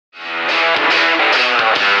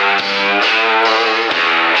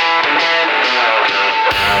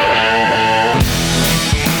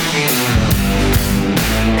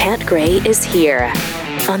Gray is here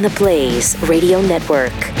on the Blaze Radio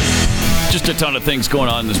Network. Just a ton of things going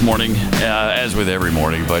on this morning, as with every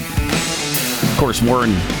morning. But, of course, we're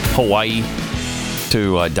in Hawaii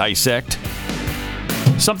to dissect.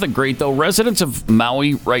 Something great, though. Residents of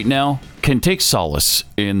Maui right now can take solace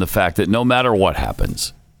in the fact that no matter what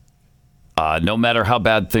happens, no matter how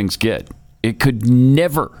bad things get, it could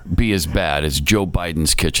never be as bad as Joe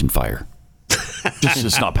Biden's kitchen fire.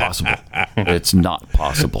 It's not possible. It's not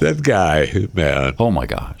possible. That guy, man. Oh, my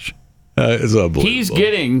gosh. It's unbelievable. He's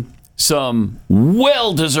getting some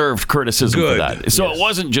well-deserved criticism for that. So It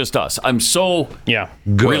wasn't just us. I'm so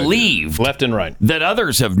relieved left and right that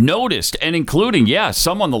others have noticed, and including,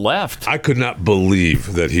 some on the left. I could not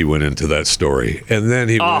believe that he went into that story. And then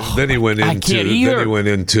he went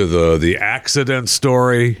into the accident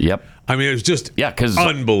story. Yep. I mean, it was just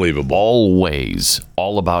unbelievable. Always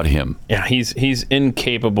all about him. Yeah, he's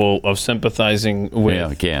incapable of sympathizing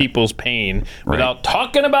with people's pain without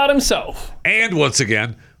talking about himself. And once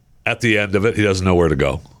again, at the end of it, he doesn't know where to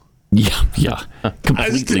go. Yeah.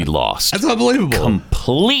 Completely lost. That's unbelievable.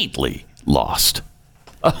 Completely lost.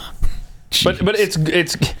 But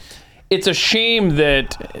it's a shame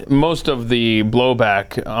that most of the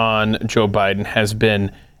blowback on Joe Biden has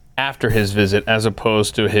been after his visit as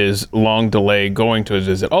opposed to his long delay going to his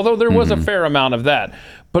visit. Although there was a fair amount of that.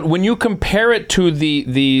 But when you compare it to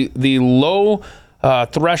the low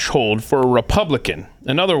threshold for a Republican,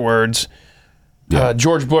 in other words,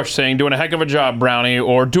 George Bush saying, doing a heck of a job, Brownie,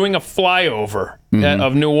 or doing a flyover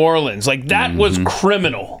of New Orleans. Like, that was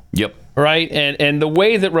criminal. Yep. Right? And the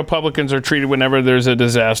way that Republicans are treated whenever there's a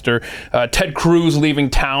disaster, Ted Cruz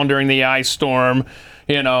leaving town during the ice storm,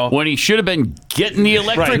 when he should have been getting the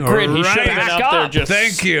electric grid, he should have been out there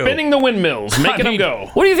just spinning the windmills, making them go.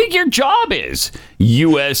 What do you think your job is,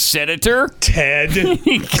 U.S. Senator Ted?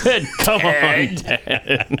 Come on,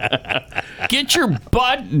 Ted. Get your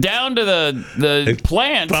butt down to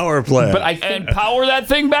the power plant, and power that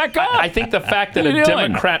thing back up. I think the fact that a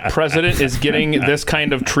Democrat president is getting this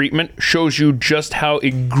kind of treatment shows you just how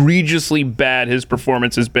egregiously bad his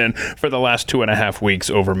performance has been for the last 2.5 weeks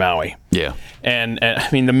over Maui. Yeah. And I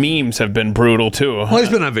mean, the memes have been brutal, too. Well, he's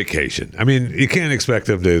been on vacation. I mean, you can't expect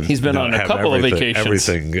him to. He's been on a couple of vacations.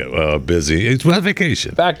 Everything busy. He's on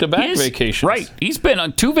vacation. Back-to-back vacations. Right. He's been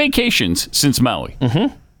on 2 vacations since Maui.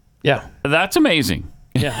 Mm-hmm. Yeah. That's amazing.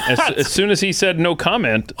 Yeah. As soon as he said no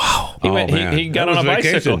comment, he got on a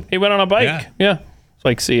bicycle. Vacation. He went on a bike. Yeah. It's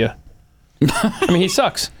like, see ya. I mean, he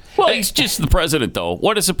sucks. Well, he's just the president, though.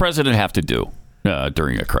 What does the president have to do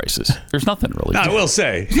during a crisis? There's nothing really. I will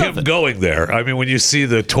say, him going there. I mean, when you see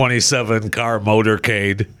the 27-car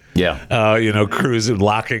motorcade, cruising,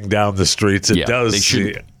 locking down the streets, it does.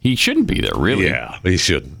 He shouldn't be there, really. Yeah, he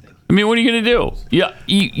shouldn't. I mean, what are you going to do? Yeah,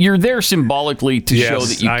 you're there symbolically to show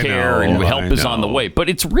that you care and help is on the way. But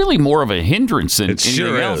it's really more of a hindrance than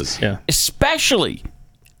anything else. Yeah. Especially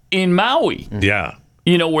in Maui. Yeah.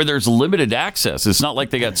 Where there's limited access. It's not like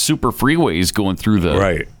they got super freeways going through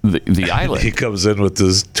the island. He comes in with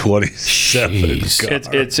this 27 car.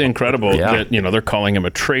 It's incredible that they're calling him a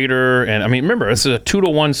traitor. And I mean, remember, this is a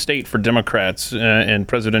 2-1 state for Democrats in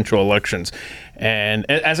presidential elections. And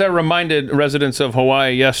as I reminded residents of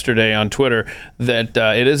Hawaii yesterday on Twitter, that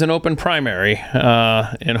it is an open primary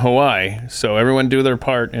in Hawaii. So everyone do their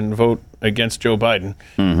part and vote against Joe Biden,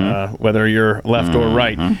 whether you're left or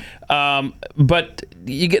right. But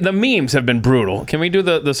the memes have been brutal. Can we do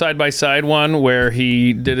the side-by-side one where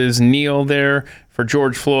he did his kneel there for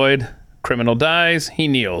George Floyd? Criminal dies, he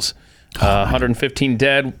kneels. 115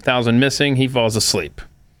 dead, 1,000 missing, he falls asleep.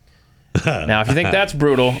 Now, if you think that's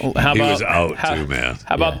brutal, how about... He was out, too, man.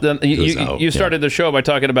 How about you started the show by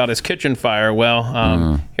talking about his kitchen fire.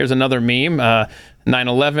 Well, here's another meme.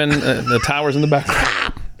 9/11, the towers in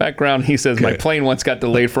the background. He says, my plane once got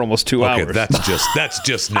delayed for almost 2 hours. That's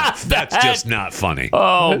just not funny.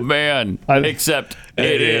 Oh, man. Except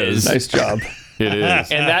it is. Nice job. It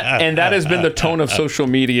is. And that has been the tone of social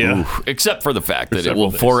media. Oof. Except for the fact that it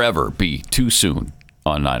will forever be too soon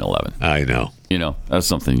on 9/11. I know. That's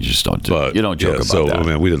something you just don't do. But, you don't joke about that. I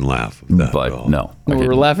mean, we didn't laugh. But no. We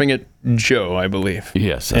were laughing at Joe, I believe.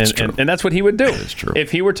 Yes, that's true. And that's what he would do. That's true.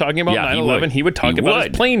 If he were talking about 9/11, he would talk about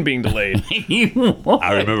his plane being delayed.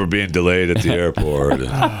 I remember being delayed at the airport.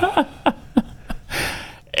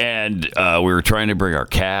 And we were trying to bring our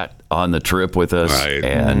cat on the trip with us. Right.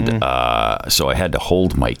 And so I had to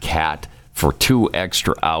hold my cat for 2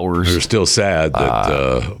 extra hours. We were still sad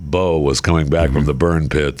that Bo was coming back from the burn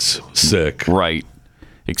pits sick. Right.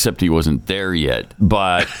 Except he wasn't there yet.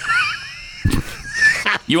 But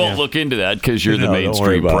you won't look into that because you're the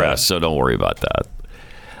mainstream press, so don't worry about that.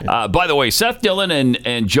 By the way, Seth Dillon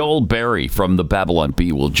and Joel Berry from the Babylon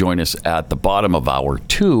Bee will join us at the bottom of hour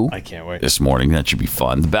 2. I can't wait. This morning. That should be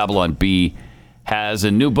fun. The Babylon Bee has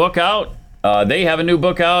a new book out. They have a new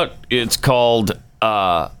book out. It's called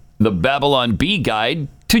The Babylon Bee Guide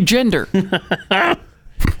to Gender.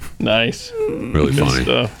 Nice. Really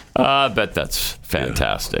funny. I bet that's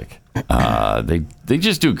fantastic. Yeah. They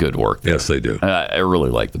just do good work there. Yes, they do. I really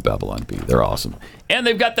like the Babylon Bee. They're awesome. And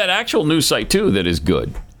they've got that actual news site, too, that is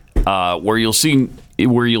good, where you'll see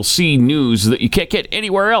news that you can't get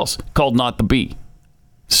anywhere else called Not the Bee.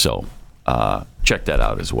 So check that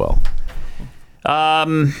out as well.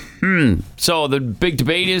 So the big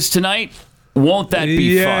debate is tonight. Won't that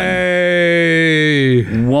be fun?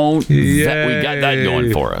 Won't that, we got that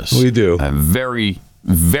going for us. We do. I'm very,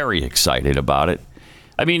 very excited about it.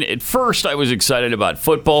 I mean, at first I was excited about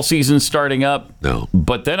football season starting up. No.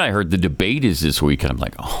 But then I heard the debate is this week, and I'm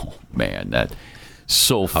like, oh, man, that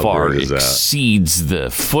so far exceeds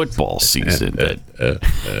the football season.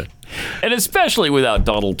 And especially without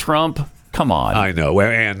Donald Trump. Come on. I know.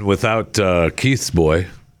 And without Keith's boy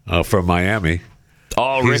from Miami.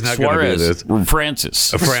 Oh, Rick Suarez. Francis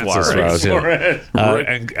Suarez. Yeah.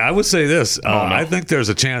 And I would say this. I think there's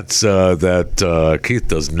a chance that Keith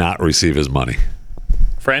does not receive his money.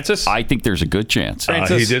 Francis? I think there's a good chance.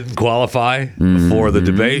 He didn't qualify for the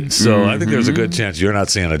debate, so I think there's a good chance you're not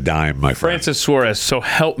seeing a dime, my friend. Francis Suarez, so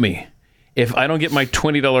help me. If I don't get my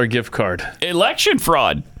 $20 gift card. Election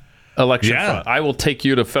fraud. Fraud. I will take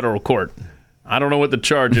you to federal court. I don't know what the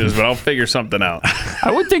charge is, but I'll figure something out.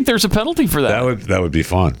 I would think there's a penalty for that. That would be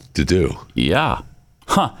fun to do. Yeah.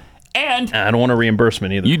 Huh. And I don't want a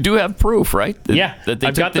reimbursement either. You do have proof, right? That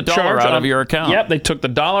they took the dollar out of your account. Yep, they took the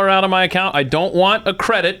dollar out of my account. I don't want a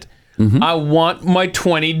credit. I want my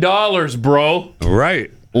 $20, bro. Right.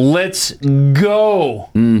 Let's go.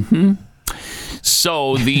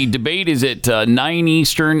 So the debate is at 9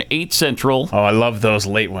 Eastern, 8 Central. Oh, I love those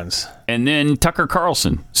late ones. And then Tucker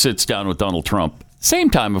Carlson sits down with Donald Trump. Same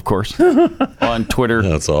time, of course, on Twitter.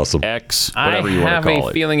 That's awesome. X, whatever you want to call it. I have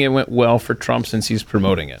a feeling it went well for Trump since he's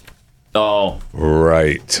promoting it. Oh.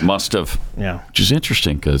 Right. Must have. Yeah. Which is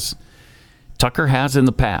interesting because Tucker has in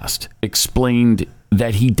the past explained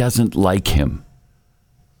that he doesn't like him.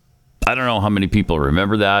 I don't know how many people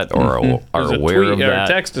remember that or are aware of that. Or a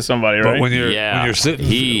text to somebody, right? But when you're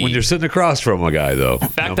sitting across from a guy, though,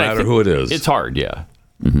 no matter who it is, it's hard. Yeah,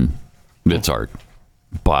 it's hard.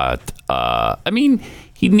 But I mean,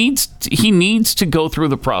 he needs to go through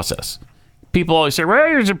the process. People always say, "Well,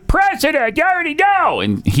 there's a precedent. You already know,"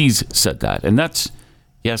 and he's said that, and that's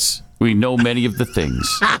yes. We know many of the things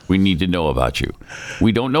we need to know about you.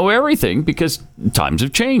 We don't know everything because times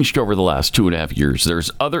have changed over the last 2.5 years. There's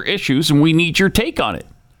other issues, and we need your take on it.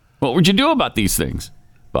 What would you do about these things?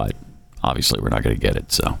 But obviously, we're not going to get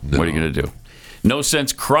it. So what are you going to do? No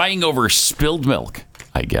sense crying over spilled milk,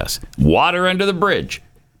 I guess. Water under the bridge,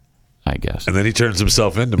 I guess. And then he turns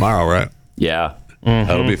himself in tomorrow, right? Yeah.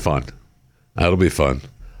 That'll be fun. That'll be fun.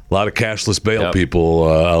 A lot of cashless bail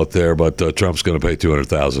people out there, but Trump's going to pay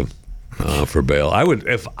 $200,000. For bail. I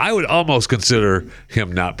would almost consider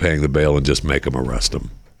him not paying the bail and just make him arrest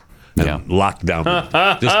him. And lock down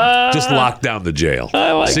just lock down the jail.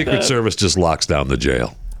 Secret Service just locks down the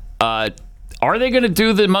jail. Are they going to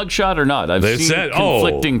do the mugshot or not? I've seen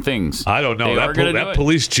conflicting things. I don't know. That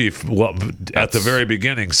police chief at the very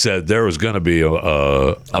beginning said there was going to be a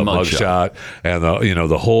mugshot and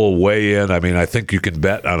the whole weigh in. I mean, I think you can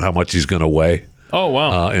bet on how much he's going to weigh. Oh,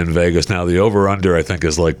 wow. In Vegas. Now, the over-under, I think,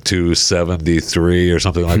 is like 273 or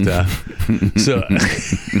something like that. So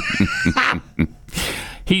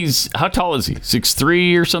how tall is he?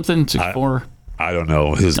 6'3" or something? 6'4"? I don't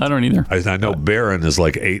know. I don't either. I know Barron is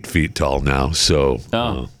like 8 feet tall now. So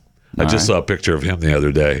I just saw a picture of him the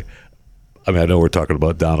other day. I mean, I know we're talking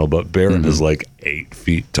about Donald, but Barron is like 8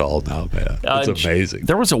 feet tall now, man. It's amazing.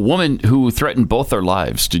 There was a woman who threatened both their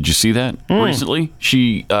lives. Did you see that recently?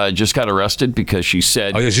 She just got arrested because she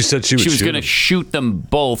said, she said she was going to shoot them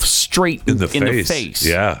both straight in the face.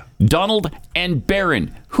 Yeah. Donald and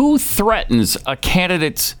Barron. Who threatens a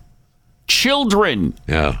candidate's children?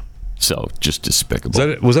 Yeah. So just despicable.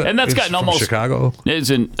 Was that and that's gotten almost Chicago?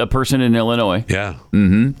 Isn't a person in Illinois? Yeah.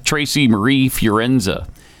 Tracy Marie Fiorenza,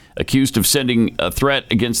 accused of sending a threat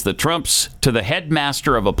against the Trumps to the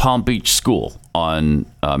headmaster of a Palm Beach school on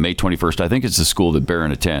May 21st. I think it's the school that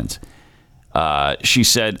Barron attends. She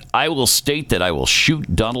said, "I will state that I will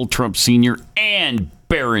shoot Donald Trump Sr. and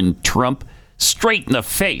Barron Trump straight in the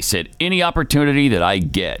face at any opportunity that I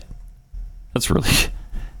get." That's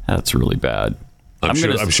really bad. I'm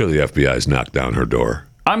sure the FBI's knocked down her door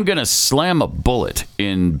I'm going to slam a bullet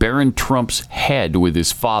in Barron Trump's head with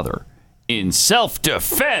his father in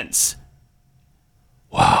self-defense.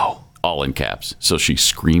 Wow. All in caps. So she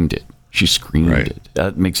screamed it. She screamed it.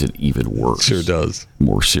 That makes it even worse. Sure does.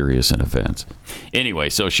 More serious an offense. Anyway,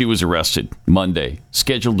 so she was arrested Monday,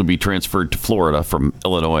 scheduled to be transferred to Florida from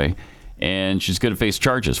Illinois, and she's going to face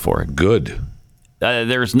charges for it. Good.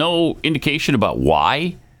 There's no indication about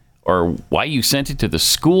why or why you sent it to the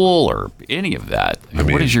school or any of that. I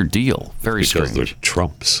mean, what is your deal? Very strange. Because they're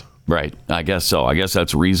Trumps. Right. I guess so. I guess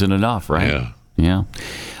that's reason enough, right? Yeah.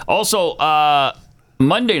 Also,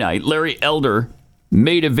 Monday night, Larry Elder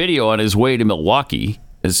made a video on his way to Milwaukee.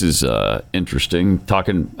 This is interesting,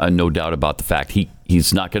 talking no doubt about the fact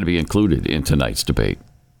he's not going to be included in tonight's debate.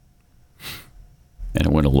 And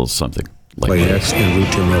it went a little something like LAX en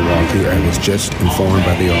route to Milwaukee. I was just informed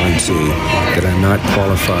by the RNC that I'm not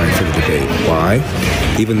qualified for the debate. Why?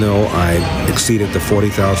 Even though I exceeded the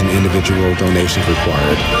 40,000 individual donations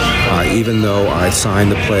required, even though I signed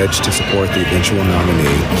the pledge to support the eventual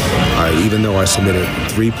nominee, even though I submitted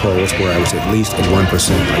 3 polls where I was at least at 1%,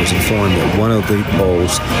 I was informed that one of the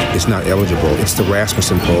polls is not eligible. It's the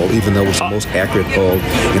Rasmussen poll, even though it was the most accurate poll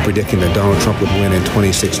in predicting that Donald Trump would win in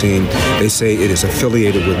 2016. They say it is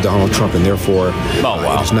affiliated with Donald Trump and therefore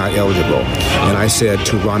it is not eligible. And I said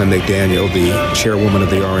to Ronna McDaniel, the chairwoman of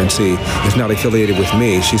the RNC, it's not affiliated with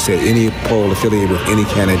me. She said any poll affiliated with any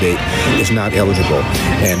candidate is not eligible.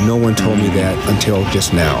 And no one told me that until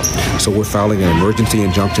just now. So we're filing an emergency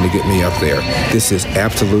injunction to get me up there. This is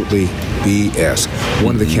absolutely BS.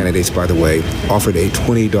 One of the candidates, by the way, offered a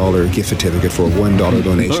 $20 gift certificate for a $1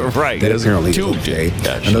 donation. That apparently is okay.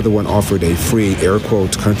 Gotcha. Another one offered a free, air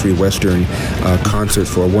quotes, country western concert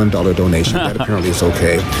for a $1 donation. That apparently is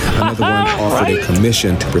okay. Another one offered a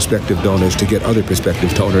commission to prospective donors to get other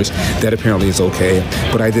prospective donors. That apparently is okay.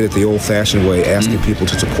 But I did it the old-fashioned way, asking people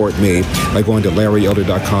to support me by going to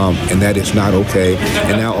LarryElder.com, and that is not okay.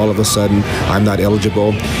 And now all of a sudden, I'm not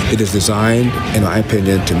eligible. It is designed, in my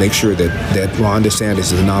opinion, to make sure that Ron DeSantis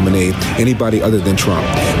is a nominee. Anybody other than Trump.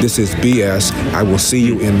 This is BS. I will see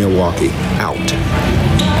you in Milwaukee. Out.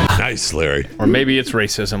 Nice, Larry. Or maybe it's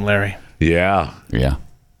racism, Larry. Yeah.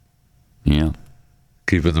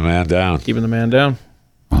 Keeping the man down. Keeping the man down.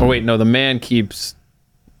 Oh, wait, no, the man keeps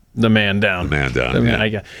the man down.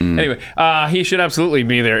 Anyway, he should absolutely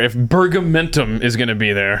be there. If Bergamentum is going to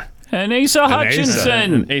be there. And Asa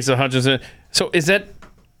Hutchinson. So is that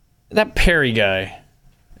Perry guy?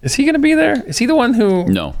 Is he going to be there? Is he the one who...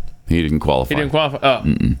 No, he didn't qualify. He didn't qualify?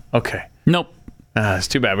 Oh, okay. Nope. It's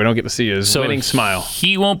too bad. We don't get to see his winning smile.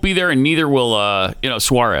 He won't be there, and neither will,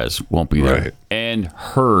 Suarez won't be there. Right. And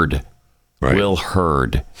Hurd, Will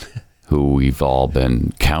Hurd, who we've all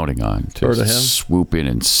been counting on to swoop in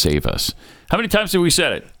and save us. How many times have we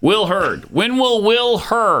said it? Will Hurd. When will Will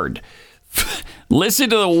Hurd listen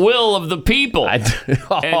to the will of the people and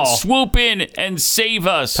swoop in and save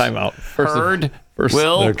us? Time out. Hurd.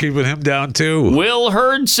 Will. They're keeping him down, too. Will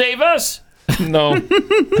Hurd save us? No.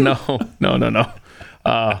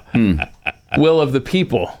 Will of the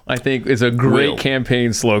people, I think, is a great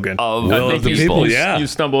campaign slogan. Will of the people, You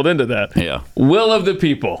stumbled into that. Yeah. Will of the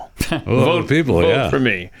people. Vote for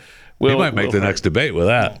me. He might make the next debate with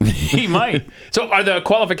that. He might. So are the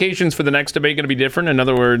qualifications for the next debate going to be different? In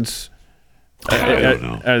other words... I don't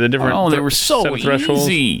know. Are the different they were so thresholds?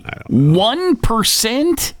 easy.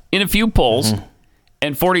 1% in a few polls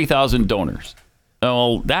and 40,000 donors.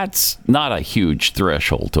 Well, that's not a huge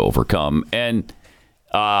threshold to overcome. And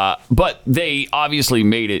but they obviously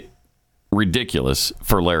made it ridiculous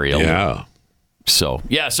for Larry Elder. Yeah. So,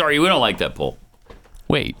 sorry, we don't like that poll.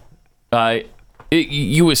 Wait.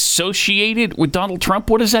 You associated with Donald Trump?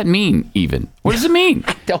 What does that mean, even? What does it mean?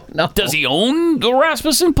 I don't know. Does he own the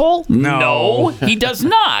Rasmussen poll? No, he does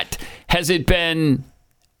not. Has it been,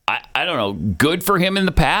 I don't know, good for him in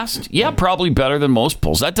the past? Yeah, probably better than most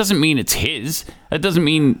polls. That doesn't mean it's his. That doesn't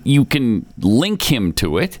mean you can link him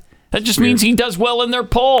to it. That just means he does well in their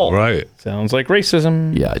poll. Right. Sounds like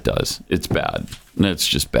racism. Yeah, it does. It's bad. It's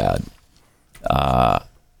just bad. All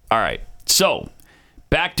right. So,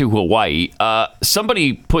 back to Hawaii.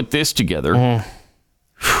 Somebody put this together.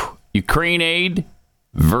 Ukraine aid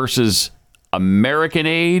versus American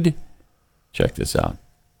aid. Check this out.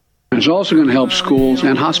 It's also going to help schools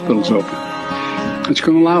and hospitals open. It's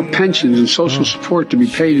going to allow pensions and social support to be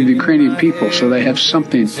paid to the Ukrainian people so they have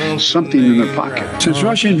something in their pocket. Since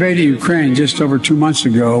Russia invaded Ukraine just over 2 months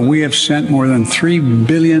ago, we have sent more than $3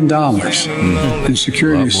 billion in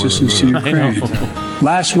security assistance to Ukraine.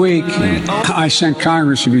 Last week, I sent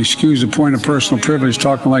Congress, if you excuse the point of personal privilege,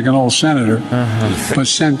 talking like an old senator, but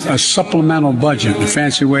sent a supplemental budget, a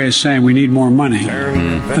fancy way of saying we need more money.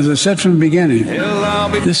 As I said from the beginning,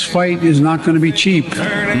 this fight is not going to be cheap.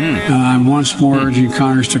 I'm once more urging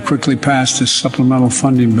Congress to quickly pass this supplemental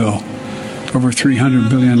funding bill. Over $300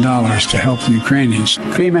 billion to help the Ukrainians.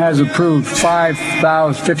 FEMA has approved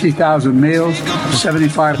 50,000 meals,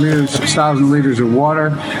 75,000 liters of water,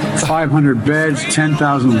 500 beds,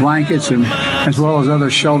 10,000 blankets, and as well as other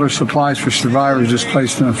shelter supplies for survivors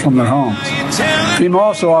displaced from their homes. FEMA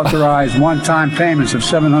also authorized one-time payments of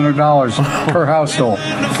 $700 per household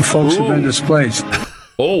for folks who've been displaced.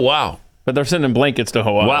 Oh, wow. But they're sending blankets to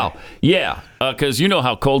Hawaii. Wow. Yeah, because you know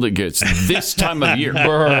how cold it gets this time of year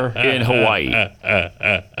in Hawaii.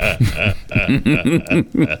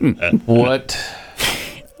 What?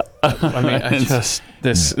 I mean,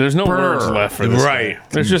 there's no words left for this guy.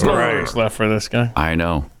 There's just no words left for this guy. I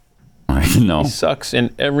know. He sucks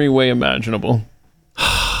in every way imaginable.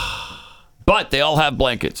 But they all have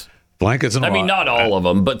blankets. Blankets and I mean, not all of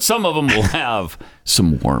them, but some of them will have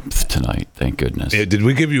some warmth tonight. Thank goodness. Yeah, did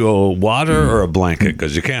we give you a water or a blanket?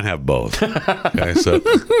 Because you can't have both. Okay, so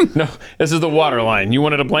no, this is the water line. You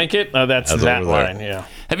wanted a blanket? That's that line. Yeah.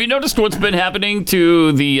 Have you noticed what's been happening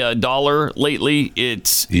to the dollar lately?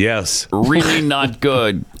 It's really not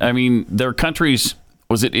good. I mean, there are countries.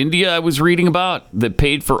 Was it India I was reading about that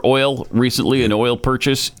paid for oil recently, an oil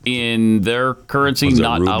purchase in their currency,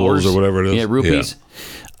 not ours, or whatever it is. Yeah, rupees. Yeah.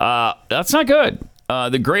 That's not good.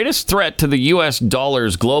 The greatest threat to the U.S.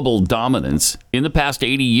 dollar's global dominance in the past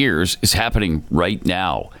 80 years is happening right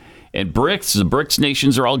now. And the BRICS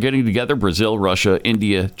nations are all getting together. Brazil, Russia,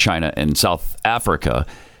 India, China, and South Africa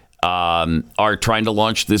are trying to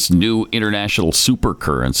launch this new international super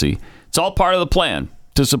currency. It's all part of the plan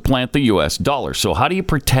to supplant the U.S. dollar. So how do you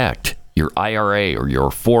protect your IRA or your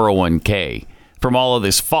 401k from all of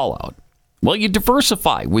this fallout? Well, you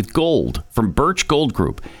diversify with gold from Birch Gold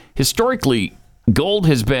Group. Historically, gold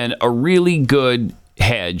has been a really good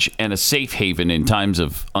hedge and a safe haven in times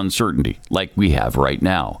of uncertainty like we have right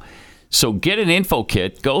now. So get an info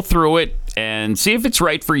kit, go through it, and see if it's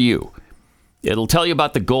right for you. It'll tell you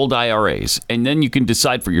about the gold IRAs, and then you can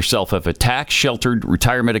decide for yourself if a tax-sheltered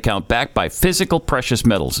retirement account backed by physical precious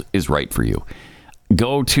metals is right for you.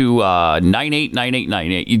 Go to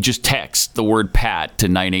 989898. You just text the word PAT to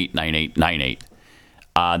 989898.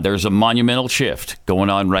 There's a monumental shift going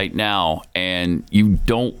on right now, and you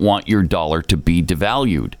don't want your dollar to be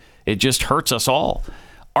devalued. It just hurts us all.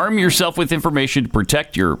 Arm yourself with information to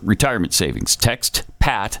protect your retirement savings. Text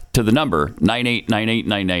PAT to the number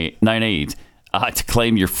 989898 to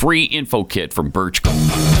claim your free info kit from Birch Gold.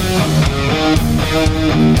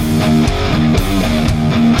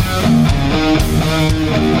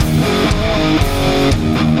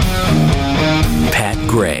 Pat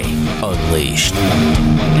Gray Unleashed.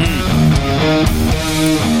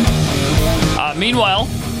 Meanwhile,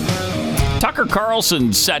 Tucker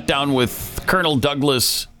Carlson sat down with Colonel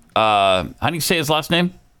Douglas, how do you say his last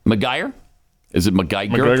name? McGuire? Is it McGuire?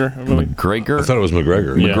 McGregor? I thought it was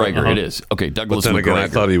McGregor. Yeah. McGregor, it is. Okay, Douglas McGregor. But then again, I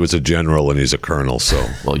thought he was a general and he's a colonel, so.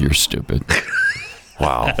 Well, you're stupid.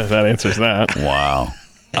 Wow. That answers that. Wow.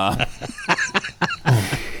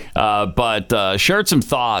 But shared some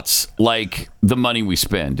thoughts like the money we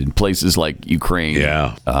spend in places like Ukraine.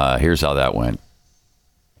 Yeah. Here's how that went.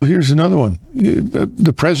 Here's another one.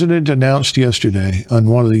 The president announced yesterday on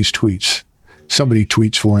one of these tweets, somebody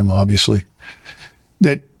tweets for him, obviously,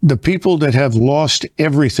 that the people that have lost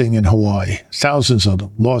everything in Hawaii, thousands of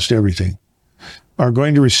them lost everything, are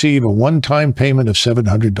going to receive a one-time payment of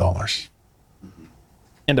 $700.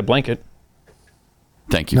 And a blanket.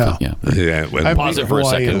 Thank you. No. Pause it for a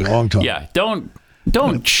second. In a long time. Yeah, don't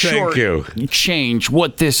change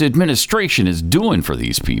what this administration is doing for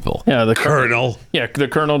these people. Yeah, the colonel. Yeah, the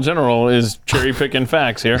colonel general is cherry picking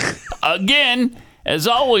facts here. Again, as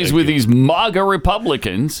always with these MAGA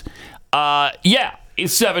Republicans,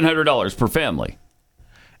 it's $700 per family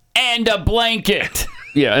and a blanket.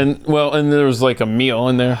 Yeah, and there's like a meal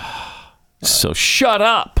in there. So shut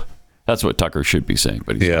up. That's what Tucker should be saying,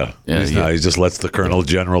 but he just lets the Colonel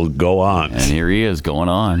General go on. And here he is going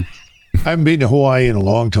on. I haven't been to Hawaii in a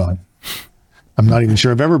long time. I'm not even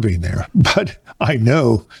sure I've ever been there, but I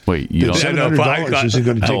know Wait, you that don't $700 isn't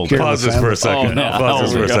going to take care Pause of this the for a family. second. Pause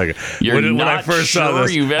this for a second. When I first saw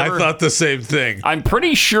this, I thought the same thing. I'm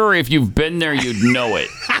pretty sure if you've been there, you'd know it.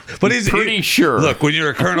 But he's pretty sure. Look, when you're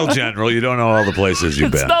a colonel general, you don't know all the places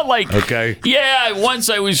you've been. It's not like, okay. Yeah, once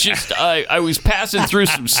I was just I was passing through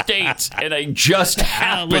some states, and I just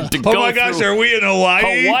happened to go. Oh my gosh, are we in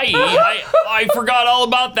Hawaii? Hawaii. I forgot all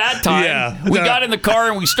about that time. Yeah. We got in the car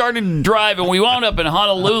and we started to drive, and we wound up in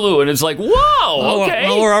Honolulu, and it's like, wow, okay.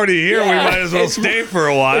 Well, we're already here. We might as well stay for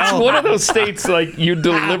a while. It's one of those states like you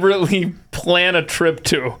deliberately plan a trip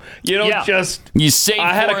to. You don't just. You save.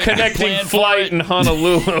 I had a connecting flight in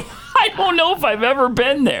Honolulu. I don't know if I've ever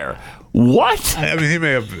been there. What? I mean, he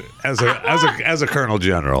may have, as a colonel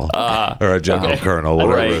general or a general colonel,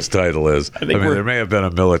 whatever his title is. I mean, there may have been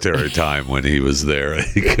a military time when he was there.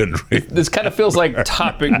 He couldn't read. This kind of feels like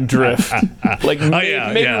topic drift. Like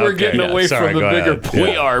maybe we're getting away from the bigger point.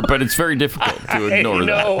 We are, but it's very difficult to ignore that.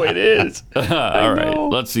 No, it is. All right,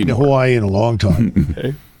 let's see. In Hawaii in a long time.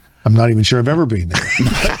 Okay. I'm not even sure I've ever been there.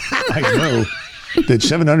 I know that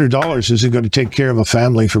 $700 isn't going to take care of a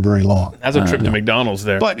family for very long. That's a trip to McDonald's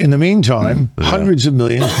there. But in the meantime, hundreds of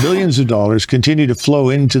millions, billions of dollars continue to flow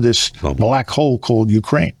into this black hole called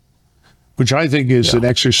Ukraine, which I think is an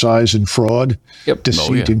exercise in fraud,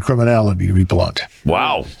 deceit, and criminality, to be blunt.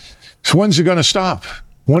 Wow. So when's it going to stop?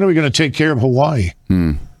 When are we going to take care of Hawaii?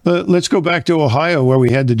 Let's go back to Ohio, where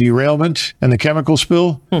we had the derailment and the chemical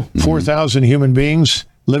spill. 4,000 human beings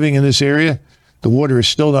living in this area. The water is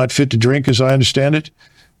still not fit to drink, as I understand it.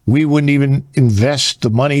 We wouldn't even invest the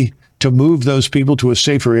money to move those people to a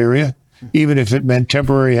safer area, even if it meant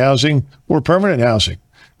temporary housing or permanent housing,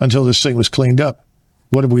 until this thing was cleaned up.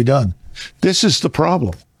 What have we done? This is the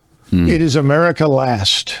problem. It is America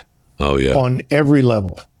last on every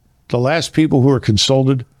level. The last people who are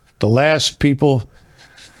consulted, the last people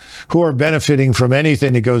who are benefiting from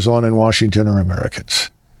anything that goes on in Washington are Americans.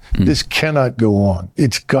 This cannot go on.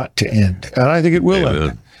 It's got to end. And I think it will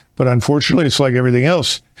end. But unfortunately, it's like everything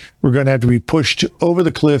else. We're going to have to be pushed over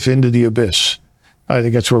the cliff into the abyss. I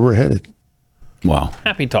think that's where we're headed. Wow.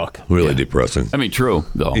 Happy talk. Really depressing. I mean, true,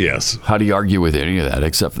 though. Yes. How do you argue with any of that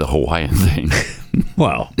except for the Hawaiian thing?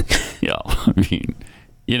 Well. I mean,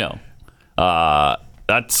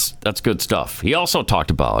 that's good stuff. He also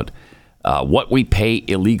talked about what we pay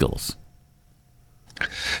illegals.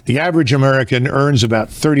 The average American earns about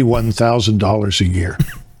 $31,000 a year.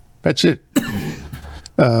 That's it.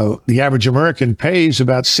 The average American pays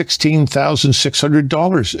about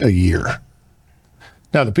 $16,600 a year.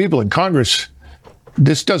 Now, the people in Congress,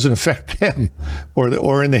 this doesn't affect them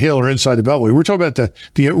or in the Hill or inside the Beltway. We're talking about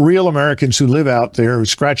the real Americans who live out there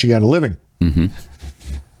scratching out a living.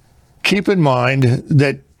 Keep in mind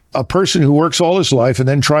that a person who works all his life and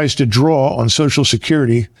then tries to draw on Social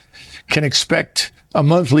Security can expect a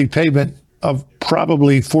monthly payment of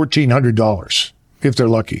probably $1,400 if they're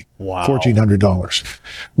lucky. Wow. $1,400.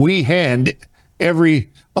 We hand every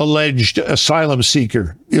alleged asylum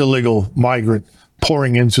seeker, illegal migrant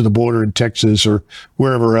pouring into the border in Texas or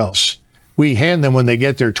wherever else, we hand them when they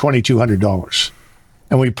get there $2,200.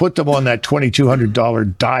 And we put them on that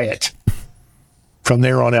 $2,200 diet from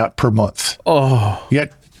there on out per month.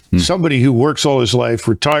 Yet somebody who works all his life,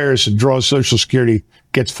 retires and draws Social Security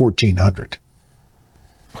gets $1,400.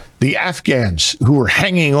 The Afghans who were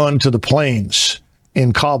hanging on to the planes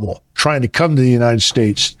in Kabul trying to come to the United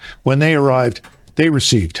States, when they arrived, they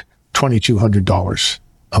received $2,200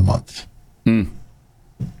 a month.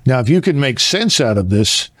 Now, if you can make sense out of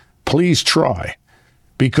this, please try,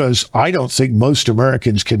 because I don't think most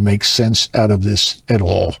Americans can make sense out of this at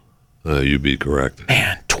all. You'd be correct.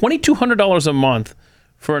 Man, $2,200 a month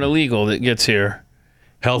for an illegal that gets here.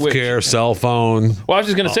 Healthcare, cell phone. Well, I was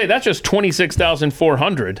just going to say, that's just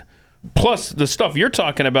 $26,400. Plus the stuff you're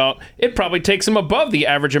talking about, it probably takes them above the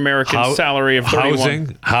average American salary of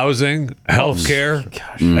 $31,000. Housing, healthcare,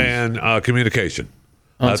 and communication.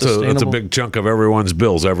 That's a big chunk of everyone's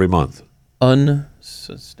bills every month.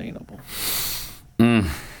 Unsustainable.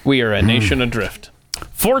 We are a nation adrift.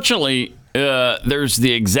 Fortunately, there's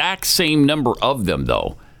the exact same number of them,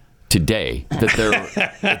 though, today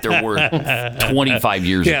that there were 25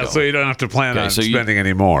 years ago. Yeah, so you don't have to plan on spending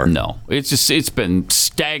any more. No, it's been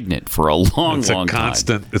stagnant for a long time.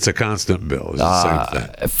 It's a constant bill. It's the same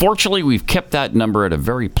thing. Fortunately, we've kept that number at a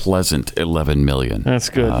very pleasant 11 million. That's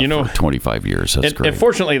good. For 25 years. That's great. And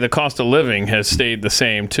fortunately, the cost of living has stayed the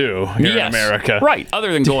same too here in America. Right.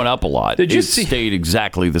 Other than going up a lot, stayed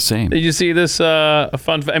exactly the same. Did you see this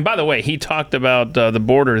fun? And by the way, he talked about the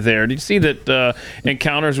border there. Did you see that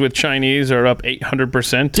encounters with Chinese are up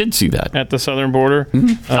 800%. Did see that at the southern border.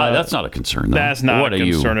 That's not a concern, though. That's not a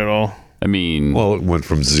concern at all. I mean, well, it went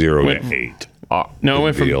from 0 to 8. No, it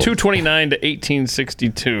went from 229 to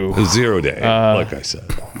 1862. 0 to 8, like I said.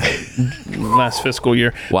 Last fiscal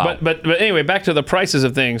year. Wow. But anyway, back to the prices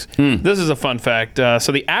of things. This is a fun fact.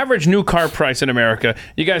 So the average new car price in America,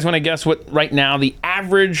 you guys want to guess what right now the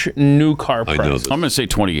average new car price? I know this. I'm going to say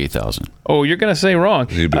 $28,000. Oh, you're going to say wrong.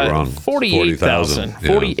 You'd be wrong. 48,000.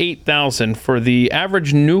 Yeah. 48,000 for the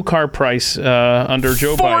average new car price under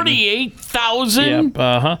Joe Biden. 48,000?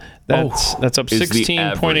 Yep. That's up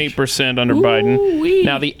 16.8% under Biden.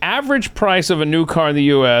 Now, the average price of a new car in the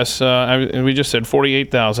U.S., we just said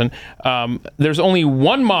 48,000. There's only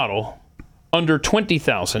one model under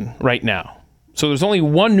 20,000 right now. So there's only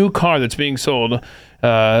one new car that's being sold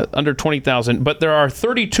under 20,000, but there are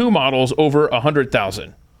 32 models over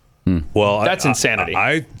 100,000. Well, that's insanity.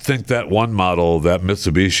 I think that one model, that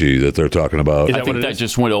Mitsubishi that they're talking about, I think that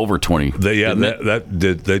just went over 20. They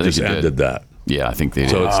just ended that. Yeah, I think they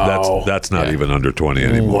did. So that's not even under 20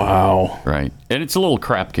 anymore. Wow. Right. And it's a little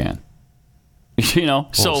crap can.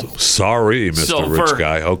 Sorry, Mr. Rich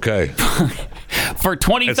Guy. Okay. For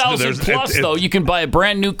 20,000 plus, though, you can buy a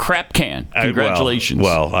brand new crap can. Congratulations.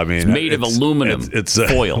 Well, I mean, it's made of aluminum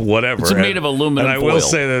foil. Whatever. It's made of aluminum foil. And I will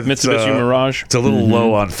say that Mitsubishi Mirage. It's a little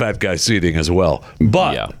low on fat guy seating as well.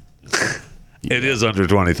 But it is under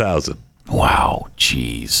 20,000. Wow.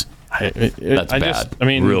 Jeez. That's bad.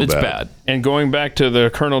 Real it's bad. bad. And going back to the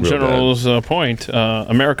Colonel General's point,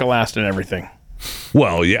 America last in everything.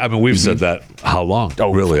 Well, yeah, I mean, we've said that how long?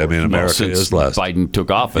 Really? I mean, America is last. Biden took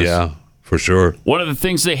office. Yeah, for sure. One of the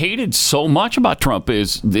things they hated so much about Trump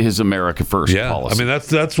is his America First policy. I mean,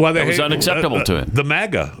 that's why they was unacceptable to him. The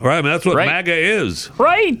MAGA, right? I mean, that's what MAGA is.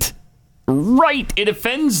 Right. It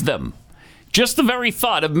offends them. Just the very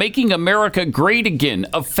thought of making America great again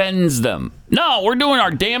offends them. No, we're doing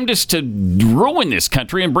our damnedest to ruin this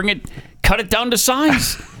country and cut it down to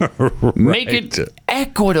size. Make it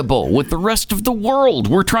equitable with the rest of the world.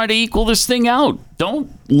 We're trying to equal this thing out. Don't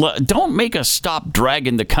make us stop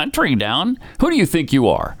dragging the country down. Who do you think you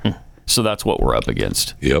are? So that's what we're up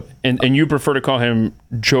against. Yep. And you prefer to call him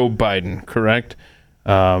Joe Biden, correct?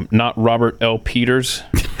 Not Robert L. Peters,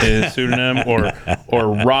 his pseudonym,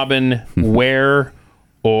 or Robin Ware,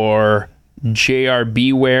 or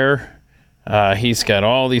J.R.B. Ware. He's got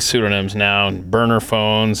all these pseudonyms now, and burner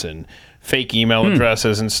phones and fake email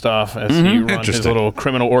addresses and stuff as he runs his little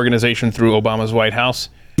criminal organization through Obama's White House.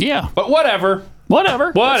 Yeah. But whatever.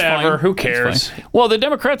 Who cares? Well, the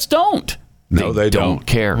Democrats don't. No, they don't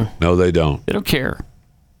care. No, they don't. They don't care.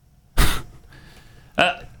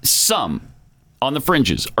 Some on the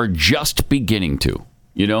fringes are just beginning to.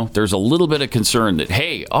 There's a little bit of concern that,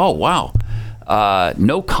 hey, oh, wow,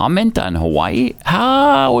 no comment on Hawaii?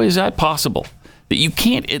 How is that possible? That you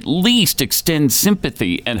can't at least extend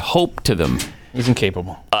sympathy and hope to them. He's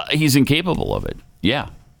incapable. He's incapable of it. Yeah.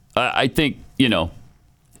 I think, there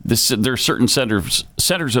are certain centers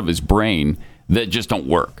of his brain that just don't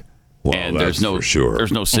work. Well, and that's for sure.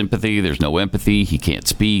 There's no sympathy. There's no empathy. He can't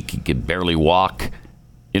speak. He can barely walk.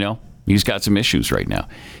 He's got some issues right now.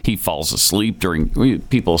 He falls asleep during.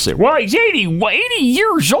 People say, "Well, he's 80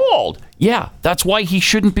 years old." Yeah, that's why he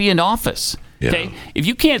shouldn't be in office. Yeah. Okay, if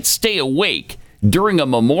you can't stay awake during a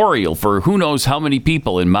memorial for who knows how many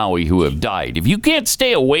people in Maui who have died, if you can't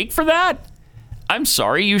stay awake for that, I'm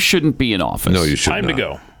sorry, you shouldn't be in office. No, you should not. Time to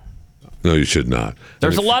go. No, you should not.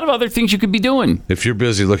 There's a lot of other things you could be doing. If you're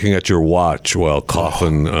busy looking at your watch while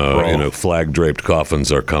flag draped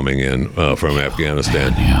coffins are coming in from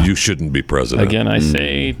Afghanistan, you shouldn't be president. Again, I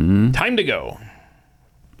say, time to go.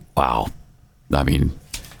 Wow. I mean,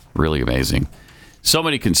 really amazing. So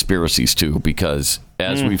many conspiracies, too, because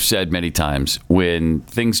as we've said many times, when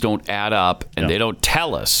things don't add up and they don't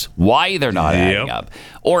tell us why they're not adding up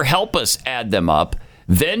or help us add them up,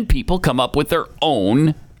 then people come up with their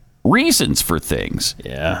own reasons for things.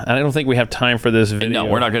 Yeah, and I don't think we have time for this video.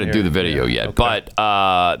 No, we're not going to do the video yet. Okay.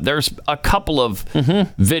 But there's a couple of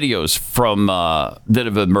videos from that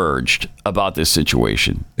have emerged about this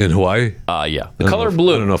situation. In Hawaii? Yeah. The color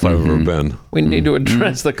blue. I don't know if I've ever been. We need to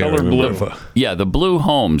address the color blue. Yeah, the blue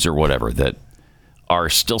homes or whatever that are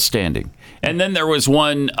still standing. And then there was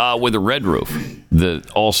one with a red roof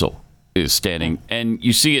that also is standing. And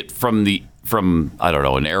you see it from I don't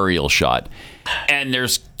know, an aerial shot. And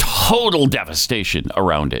there's total devastation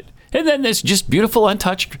around it. And then this just beautiful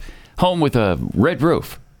untouched home with a red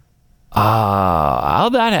roof.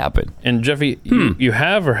 How'd that happen? And Jeffy, you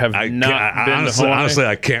have or have not been to Hawaii? Honestly,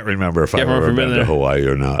 I can't remember if I've ever been to Hawaii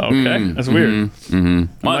or not. Okay, that's weird.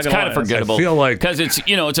 Well, it's kind of forgettable. I feel like because it's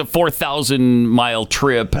it's a 4,000-mile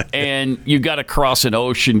trip, and you got to cross an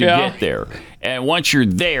ocean to get there. And once you're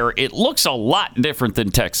there, it looks a lot different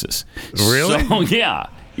than Texas. Really? So, yeah.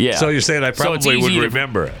 So you're saying I probably would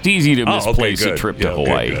remember it. It's easy to misplace a trip to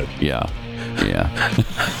Hawaii. Good. Yeah.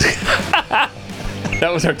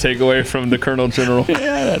 That was our takeaway from the Colonel General.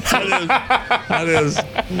 That is.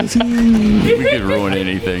 We could ruin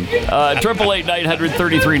anything.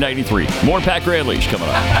 888-900-3393. More Pat Gray Unleashed coming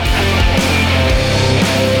up.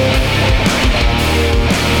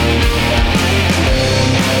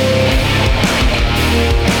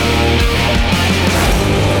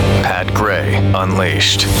 Pat Gray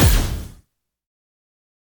Unleashed.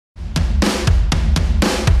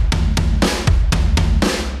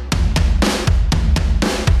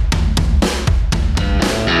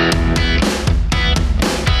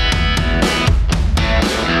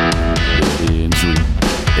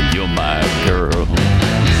 And you're my girl.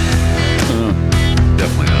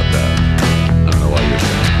 Definitely not that. I don't know why you're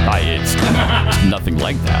saying It's nothing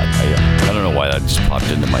like that. I don't know why that just popped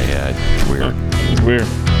into my head. It's weird. It's weird.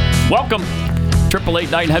 Welcome.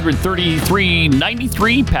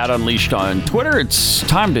 888-900-3393. Pat Unleashed on Twitter. It's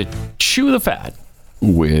time to chew the fat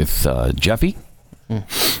with Jeffy.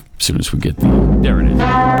 As soon as we get there it is. Okay.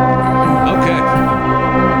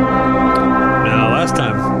 Now, last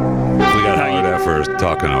time we got hollered at for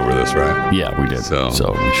talking over this, right? Yeah, we did. So we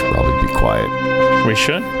should probably be quiet. We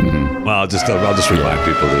should? Mm-hmm. Well, I'll just remind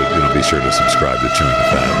people to be sure to subscribe to Chewing the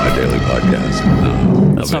Fat, my daily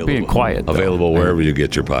podcast. That's not being quiet, though. Available wherever you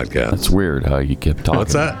get your podcasts. That's weird how you kept talking.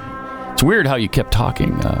 What's that? It's weird how you kept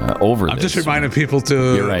talking over this. I'm just reminding people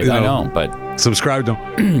to. You're right. I know, but subscribe to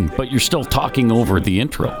them. But you're still talking over the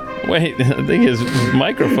intro. Wait, I think his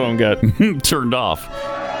microphone got turned off.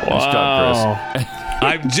 Wow. Chris.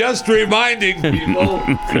 I'm just reminding people.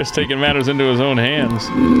 Chris taking matters into his own hands.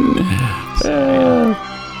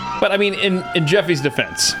 But I mean, in Jeffy's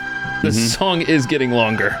defense, the song is getting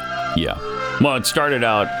longer. Yeah. Well, it started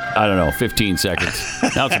out, 15 seconds.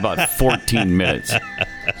 Now it's about 14 minutes.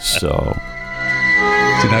 So. So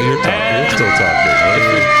now you're talking. You're still talking.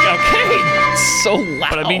 Right? Okay. So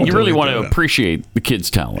loud. But I mean, you really want to appreciate the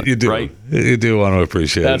kid's talent. You do. Right? You do want to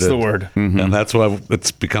appreciate That's it. the word. Mm-hmm. And that's why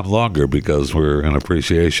it's become longer, because we're in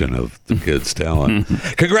appreciation of the kid's talent.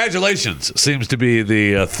 Congratulations seems to be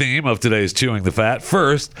the theme of today's Chewing the Fat.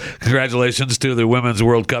 First, congratulations to the Women's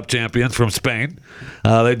World Cup champions from Spain.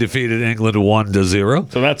 They defeated England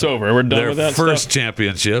 1-0. So that's over. We're done with that first stuff?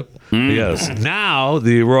 championship. Yes. Now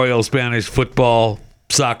the Royal Spanish Football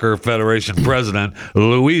Soccer Federation president,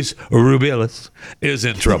 Luis Rubiales, is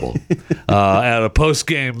in trouble. At a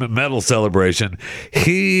post-game medal celebration,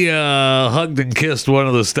 he hugged and kissed one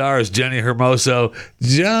of the stars, Jenny Hermoso,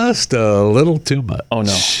 just a little too much. Oh,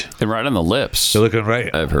 no. And right on the lips. They're looking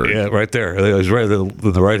right. I've heard. Yeah, right there. It was right in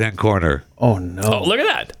the right-hand corner. Oh, no. Oh, look at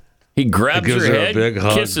that. He grabs Gives her her head, a big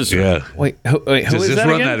hug. kisses her. Yeah. Wait, who is Just that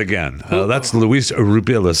run again? that again. That's Luis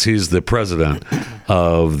Rubiales. He's the president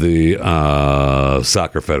of the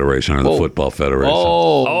Soccer Federation or the Football Federation.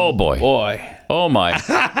 Oh, boy. Oh, my.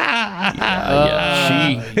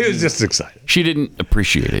 He was just excited. She didn't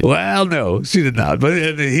appreciate it. Well, no, she did not.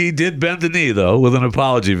 But he did bend the knee, though, with an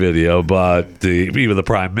apology video. But even the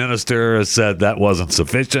prime minister said that wasn't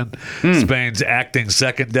sufficient. Spain's acting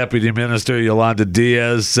second deputy minister, Yolanda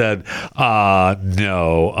Diaz, said,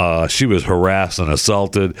 no, she was harassed and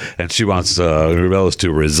assaulted, and she wants Rubiales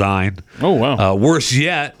to resign. Oh, wow. Worse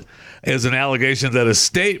yet is an allegation that a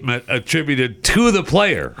statement attributed to the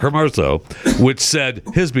player, Hermoso, which said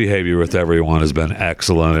his behavior with everyone has been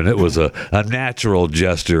excellent, and it was a natural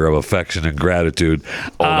gesture of affection and gratitude.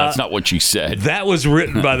 Oh, that's not what she said. That was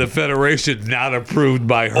written by the Federation, not approved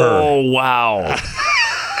by her. Oh, wow.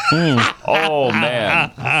 Oh,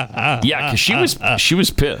 man. Yeah, because she was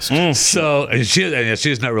pissed. So and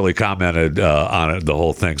she's not really commented on it, the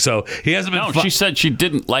whole thing. So he hasn't been. No, she said she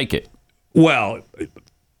didn't like it. Well,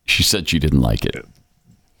 she said she didn't like it.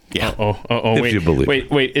 Yeah. If Wait, you believe.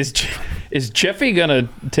 Wait. Is Jeffy gonna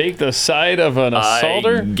take the side of an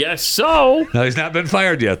assaulter? I guess so. No, he's not been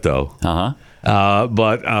fired yet, though. Uh-huh.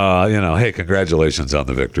 Hey, congratulations on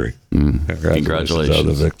the victory. Congratulations on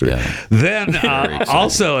the victory. Yeah. Then,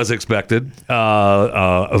 also as expected,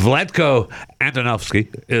 Vlatko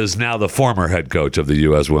Antonovsky is now the former head coach of the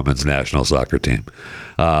U.S. women's national soccer team.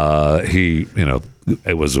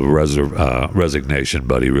 It was a resignation,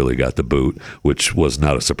 but he really got the boot, which was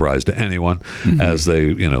not a surprise to anyone, as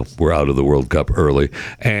they, were out of the World Cup early.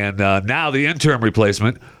 And now the interim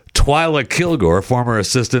replacement, Twyla Kilgore, former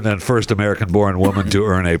assistant and first American-born woman to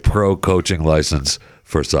earn a pro coaching license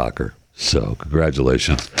for soccer. So,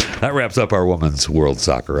 congratulations. That wraps up our Women's World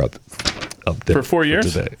Soccer update. For 4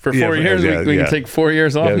 years? Today. For 4 years? We can take 4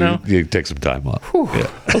 years off now? You can take some time off.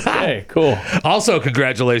 Yeah. Okay, cool. Also,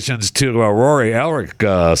 congratulations to Rory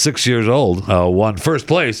Elric, 6 years old, won first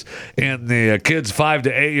place in the kids 5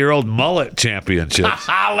 to 8-year-old mullet championships.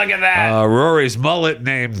 Look at that. Rory's mullet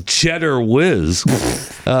named Cheddar Whiz.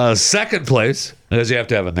 Second place, because you have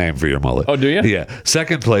to have a name for your mullet. Oh, do you? Yeah.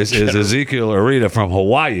 Second place is Ezekiel Arita from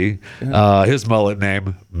Hawaii. His mullet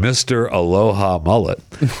name, Mr. Aloha Mullet.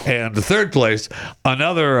 And the third place,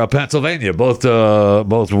 another Pennsylvania. Both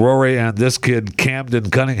Rory and this kid,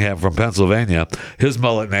 Camden Cunningham from Pennsylvania. His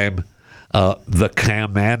mullet name, the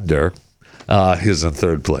Commander. He's in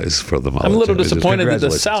third place for the mullet. I'm a little disappointed that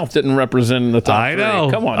the South didn't represent in the top I know.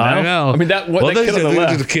 three. Come on now. I know. I mean, that kid on the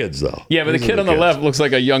left. These are the kids, though. Yeah, but the kid on the left looks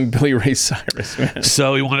like a young Billy Ray Cyrus, man.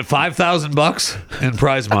 So he wanted $5,000 in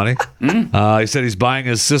prize money. He said he's buying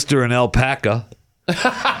his sister an alpaca.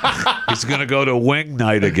 He's going to go to Wing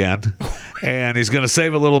Night again. And he's going to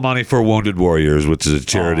save a little money for Wounded Warriors, which is a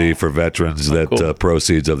charity for veterans that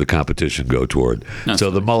proceeds of the competition go toward. So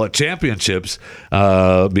the Mullet Championships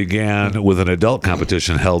began with an adult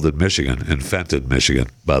competition held in Michigan, in Fenton, Michigan.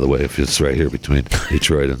 By the way, if it's right here between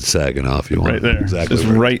Detroit and Saginaw, if you want. Right there. Exactly. Just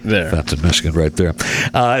right there. Fenton, Michigan, right there.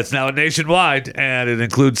 It's now nationwide, and it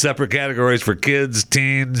includes separate categories for kids,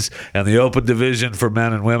 teens, and the open division for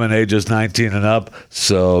men and women ages 19 and up.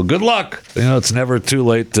 So good luck. It's never too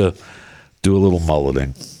late to do a little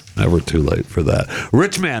mulleting. Never too late for that.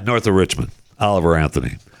 Richmond, north of Richmond, Oliver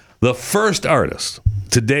Anthony, the first artist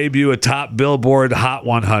to debut a top Billboard Hot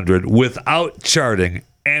 100 without charting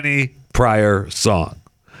any prior song.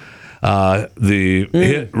 The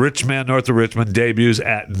hit Richmond, north of Richmond debuts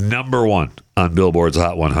at number 1 on Billboard's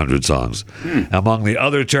Hot 100 songs. Among the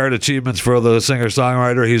other chart achievements for the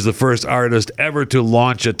singer-songwriter, he's the first artist ever to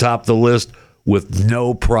launch atop the list with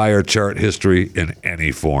no prior chart history in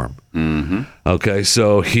any form. Okay,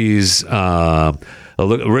 so he's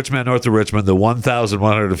Richmond, north of Richmond, the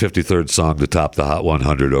 1,153rd song to top the Hot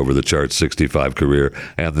 100 over the chart's 65 career,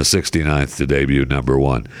 and the 69th to debut number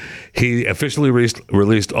 1. He officially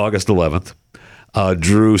released August 11th,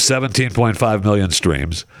 drew 17.5 million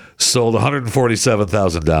streams, sold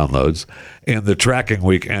 147,000 downloads in the tracking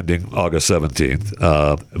week ending August 17th,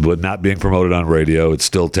 but not being promoted on radio. It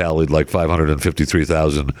still tallied like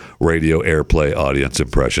 553,000 radio airplay audience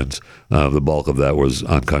impressions. The bulk of that was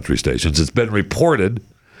on country stations. It's been reported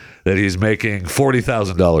that he's making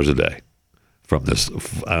 $40,000 a day from this.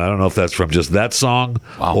 I don't know if that's from just that song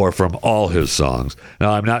or from all his songs.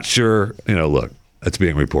 Now, I'm not sure. Look, it's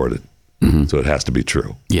being reported. So it has to be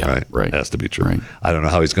true. Yeah, right. It has to be true. Right. I don't know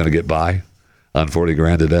how he's going to get by on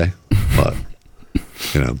 $40,000 a day, but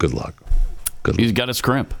good luck. He's got to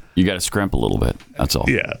scrimp. You got to scrimp a little bit. That's all.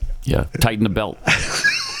 Yeah. Tighten the belt.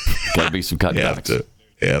 Got to be some cutbacks.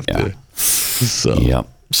 You have to.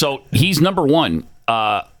 So he's number 1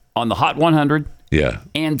 on the Hot 100. Yeah.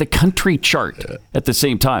 And the country chart at the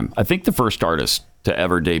same time. I think the first artist to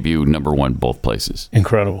ever debut number 1 both places.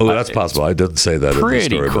 Incredible. Oh, that's possible. I didn't say that in the story.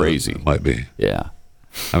 Pretty crazy. It might be. Yeah.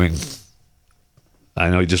 I mean,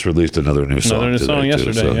 I know he just released another new song. Another new song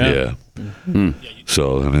yesterday.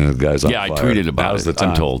 So, I mean, the guy's on fire. I tweeted about it.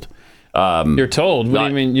 I'm told. You're told? What do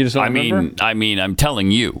you mean? You just don't remember? I mean, I'm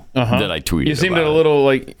telling you that I tweeted. You seemed about a little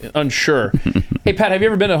unsure. Hey, Pat, have you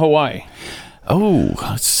ever been to Hawaii? Oh,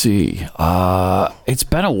 let's see. It's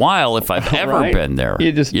been a while if I've ever been there.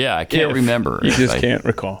 I can't remember. You just can't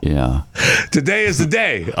recall. Yeah. Today is the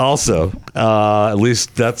day, also. At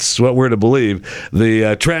least that's what we're to believe.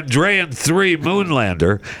 The Chandrayaan-3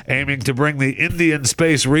 moonlander, aiming to bring the Indian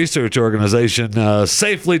Space Research Organization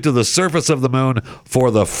safely to the surface of the moon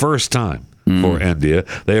for the first time. For India.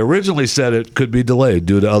 They originally said it could be delayed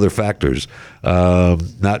due to other factors.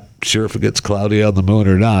 Not sure if it gets cloudy on the moon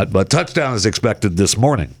or not, but touchdown is expected this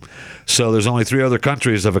morning. So there's only 3 other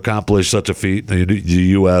countries have accomplished such a feat: the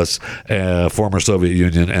U.S., former Soviet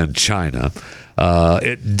Union, and China.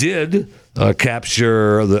 It did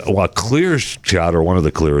capture a clear shot, or one of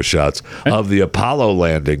the clearest shots, of the Apollo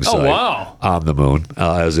landing site on the moon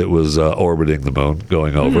as it was orbiting the moon,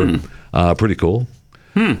 going over. Pretty cool.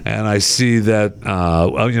 And I see that,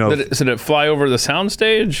 Did it fly over the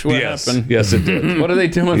soundstage? What happened? Yes, it did. What are they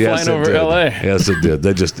doing flying over L.A.? Yes, it did.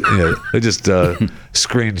 They just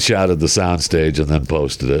screenshotted the soundstage and then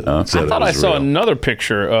posted it. I thought I saw another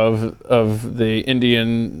picture of the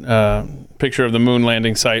Indian picture of the moon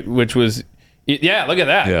landing site, which was, look at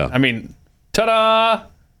that. Yeah. I mean, ta-da!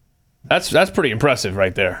 That's pretty impressive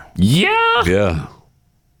right there. Yeah. Yeah.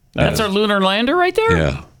 That's our lunar lander right there?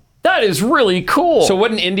 Yeah. That is really cool. So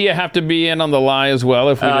wouldn't India have to be in on the lie as well?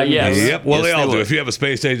 If we didn't yes. do it? Yep. Well, Yes, they all they do. would. If you have a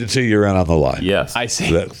space agency, you're in on the line. Yes. I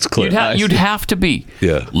see. That's clear. You'd have to be.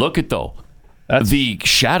 Yeah. Look at though. The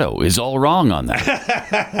shadow is all wrong on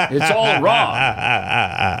that. It's all wrong.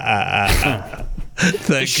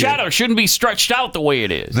 The shadow shouldn't be stretched out the way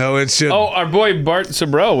it is. No, it should. Oh, our boy Bart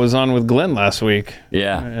Sabro was on with Glenn last week.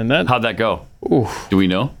 Yeah. And that How'd that go? Ooh, Do we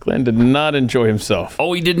know? Glenn did not enjoy himself.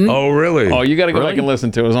 Oh, he didn't? Oh, really? Oh, you got to go Really? back and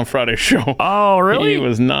listen to it. It was on Friday's show. Oh, really? He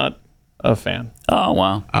was not a fan. Oh,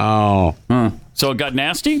 wow. Oh. So it got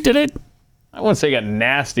nasty, did it? I wouldn't say it got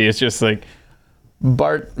nasty. It's just like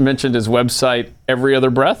Bart mentioned his website, Every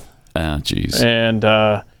Other Breath, Oh, jeez. and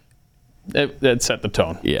that set the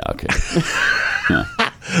tone. Yeah, okay.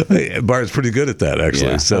 Hey, Bart's pretty good at that,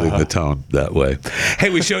 actually, Yeah. setting the tone that way. Hey,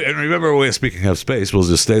 we showed, and remember, speaking of space, we'll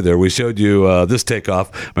just stay there. We showed you this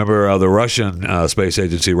takeoff. Remember the Russian space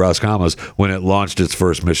agency, Roscosmos, when it launched its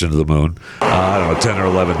first mission to the moon, I don't know, 10 or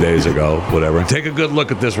 11 days ago, whatever. And take a good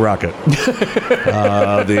look at this rocket.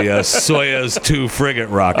 The Soyuz 2 frigate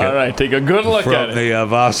rocket. All right, take a good look From at it. the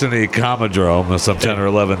Vosiny Commodrome some 10 or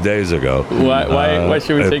 11 days ago. Why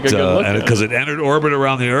should we take a good look at it? Because it entered orbit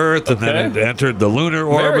around the Earth, and then it entered the lunar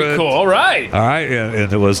orbit. Very cool. All right. All right,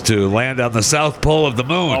 and it was to land on the south pole of the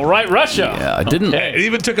moon. All right, Russia. Yeah, I didn't. It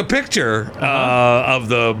even took a picture of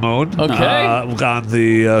the moon Okay. on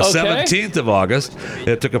the 17th of August.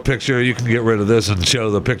 It took a picture. You can get rid of this and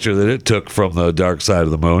show the picture that it took from the dark side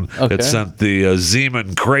of the moon. Okay. It sent the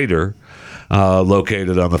Zeeman crater.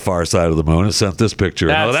 Located on the far side of the moon. It sent this picture.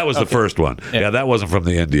 No, that was the first one. Yeah, that wasn't from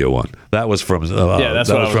the India one. That was from that's that what I was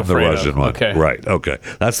was from the afraid Russian of. one. Okay. Right. Okay.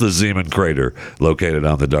 That's the Zeeman crater located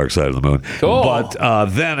on the dark side of the moon. Cool. But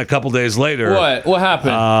then a couple days later, What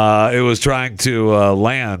happened? it was trying to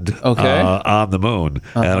land on the moon,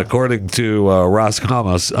 and according to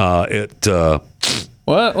Roscosmos, it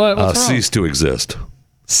What's wrong? ceased to exist.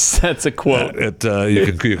 That's a quote.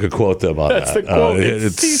 You can quote them on That's that. the quote.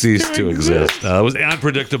 It ceased to exist. It was an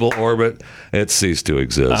unpredictable orbit. It ceased to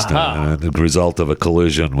exist, and the result of a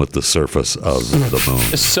collision with the surface of the moon.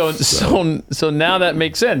 So now that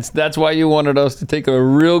makes sense. That's why you wanted us to take a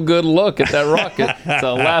real good look at that rocket. It's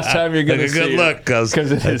the last time you're going to Take see a good look because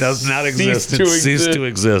it does not exist. It ceased to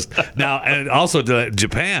exist. Now, and also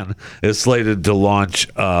Japan is slated to launch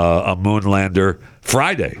a moon lander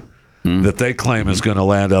Friday. That they claim is going to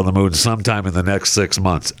land on the moon sometime in the next 6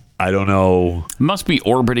 months. I don't know. Must be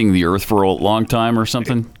orbiting the Earth for a long time or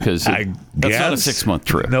something, because that's not a 6-month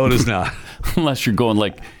trip. No, it is not. Unless you're going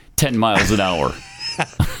like 10 miles an hour.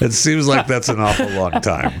 It seems like that's an awful long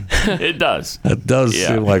time. It does. It does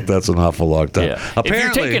seem like that's an awful long time. Yeah. Apparently, if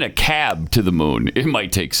you're taking a cab to the moon, it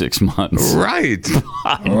might take 6 months. Right.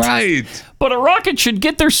 Right. But a rocket should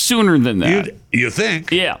get there sooner than that. You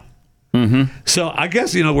think? Yeah. So I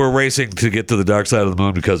guess we're racing to get to the dark side of the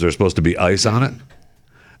moon because there's supposed to be ice on it,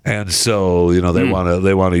 and so they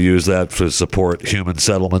want to use that to support human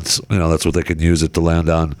settlements. That's what they can use it to land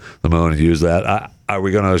on the moon and use that. Are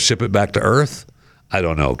we going to ship it back to Earth? I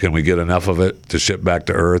don't know. Can we get enough of it to ship back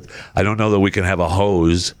to Earth? I don't know that we can have a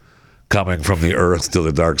hose coming from the Earth to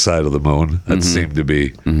the dark side of the moon. That seemed to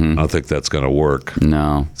be. I don't think that's going to work.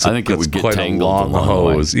 No, I think it would get quite tangled a long along the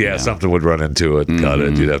way. hose. Yeah, something would run into it, cut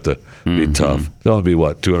it. You'd have to be tough. It'd only be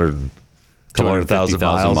what 200,000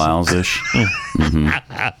 miles ish.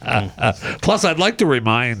 Plus, I'd like to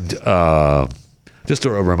remind, just to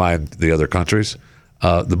remind the other countries,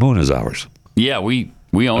 the moon is ours. Yeah, we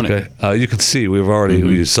own it. You can see we've already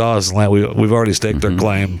you saw us land. We've already staked our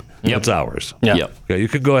claim. Yep. It's ours. Yep. Okay, you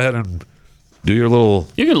can go ahead and do your little.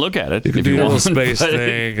 You can look at it. You can if do you your want, little space but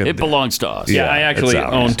thing. It belongs to us. Yeah, I actually it's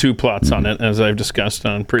ours. own 2 plots on it, as I've discussed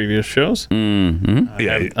on previous shows. I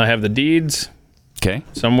have the deeds Okay.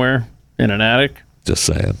 somewhere in an attic. Just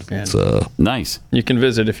saying. It's, Nice. You can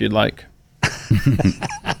visit if you'd like.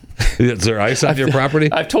 is there ice on your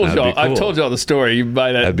property? I've told That'd y'all. be cool. I've told y'all the story. You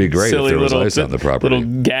buy that. That'd be great if silly there was little ice on the property.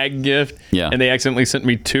 Little gag gift. Yeah. And they accidentally sent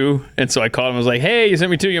me 2, and so I called them. I was like, "Hey, you sent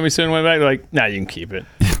me 2. You want me to send one back?" They're like, "Nah, you can keep it."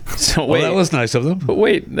 So Well, wait, that was nice of them. but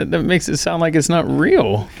wait, that makes it sound like it's not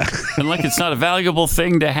real. And like it's not a valuable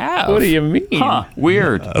thing to have. What do you mean? Huh.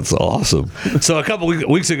 Weird. That's awesome. So a couple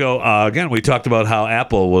weeks ago, again, we talked about how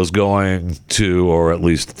Apple was going to, or at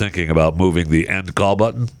least thinking about moving the end call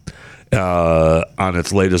button on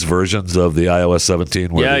its latest versions of the iOS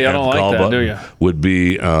 17. Where Yeah, the you end don't like call that, button do you? would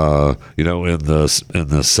be, in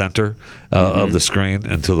the center of the screen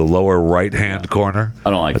and to the lower right hand corner. I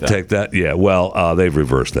don't like that. Take that. Yeah. Well, they've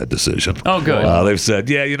reversed that decision. Oh, good. They've said,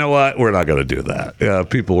 yeah, you know what? We're not going to do that.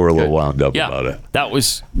 People were a little wound up Yeah. about it.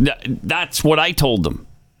 That's what I told them.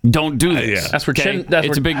 don't do this. Yeah. That's where Okay?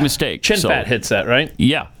 It's a big mistake. Chin fat hits that, right?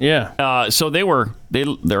 Yeah. Yeah. So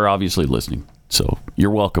they're obviously listening. So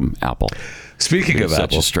you're welcome, Apple. Speaking of Set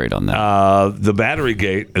Apple, you straight on that. the battery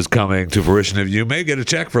gate is coming to fruition. You may get a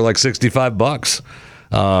check for like $65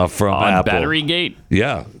 from On Apple. Battery Gate?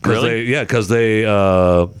 Yeah, Really? because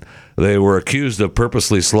they were accused of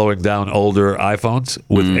purposely slowing down older iPhones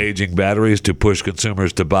with aging batteries to push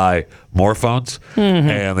consumers to buy more phones,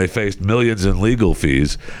 and they faced millions in legal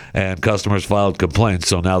fees. And customers filed complaints.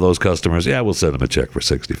 So now those customers, we'll send them a check for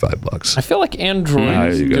 $65. I feel like Android There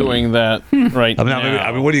is you go. doing that right now.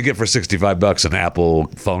 I mean, what do you get for $65? An Apple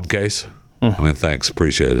phone case? I mean, thanks,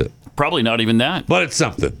 appreciate it. Probably not even that. But it's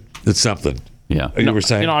something. It's something. Yeah. You were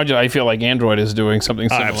saying? I feel like Android is doing something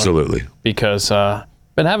similar. Absolutely. Because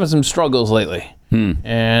been having some struggles lately,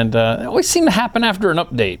 and they always seem to happen after an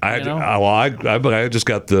update. I just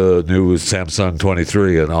got the new Samsung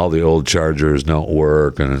 23, and all the old chargers don't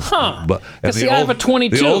work. And I have a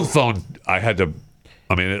 22. The old phone,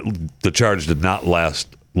 the charge did not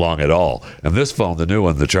last long at all. And this phone, the new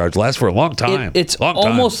one, the charge lasts for a long time. It's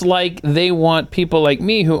almost like they want people like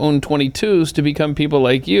me who own 22s to become people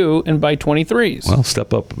like you and buy 23s. Well,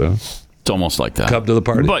 step up. It's almost like that. Come to the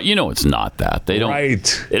party. But it's not that. They don't.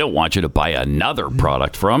 Right. They don't want you to buy another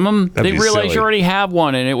product from them. They be realize silly. you already have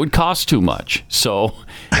one, and it would cost too much. So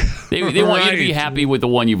they want you to be happy with the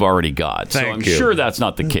one you've already got. So Thank I'm you. sure that's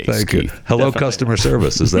not the case. Thank you. Keith. Hello, customer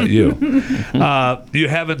service. Is that you? You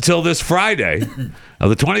have until this Friday,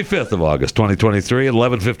 the 25th of August, 2023, at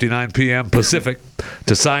 11:59 p.m. Pacific,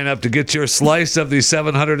 to sign up to get your slice of the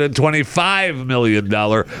 $725 million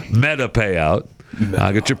Meta payout.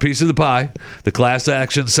 Get your piece of the pie. The class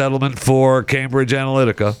action settlement for Cambridge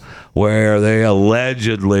Analytica, where they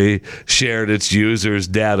allegedly shared its users'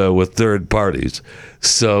 data with third parties.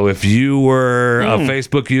 So if you were a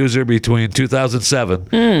Facebook user between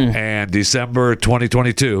 2007 and December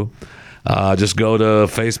 2022, just go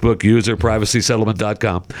to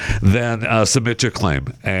facebookuserprivacysettlement.com, then submit your claim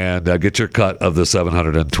and get your cut of the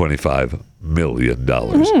 $725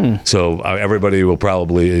 million. So everybody will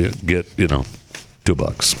probably get,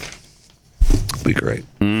 $2. Be great.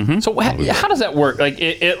 So how does that work? Like,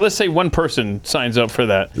 let's say one person signs up for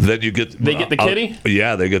that. Then you get They get the kitty?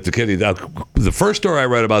 Yeah, they get the kitty. Now, the first story I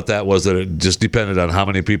read about that was that it just depended on how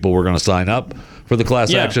many people were going to sign up for the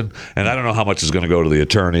class action, and I don't know how much is going to go to the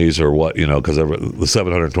attorneys or what, because the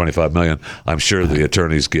 $725 million. I'm sure the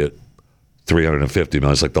attorneys get $350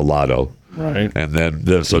 million. It's like the lotto, right? And then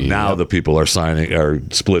now the people are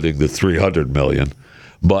splitting the $300 million.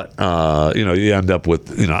 But, you end up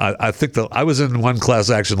with, I think I was in one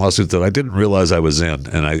class action lawsuit that I didn't realize I was in,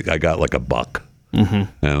 and I got like $1. And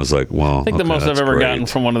I was like, well, I think the most I've ever gotten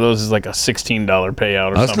from one of those is like a $16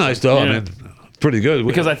 payout or something. That's nice, though. Yeah. I mean, pretty good.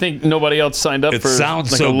 Because I think nobody else signed up for it.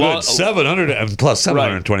 Sounds so good. 700 and plus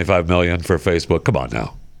 $725 million for Facebook. Come on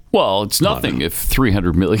now. Well, it's nothing if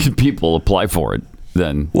 300 million people apply for it.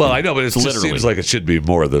 Then I know, but it just seems like it should be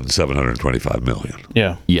more than $725 million.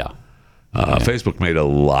 Yeah. Facebook made a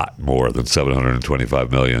lot more than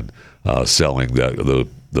 $725 million selling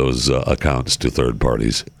those accounts to third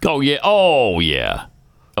parties. Oh yeah.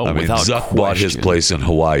 I mean, Zuck bought his place in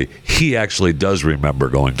Hawaii. He actually does remember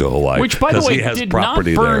going to Hawaii, which, by the way, he has did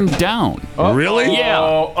property not burn there. down. Really? Yeah.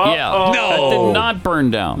 No, that did not burn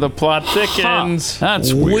down. The plot thickens.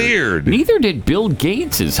 That's weird. Neither did Bill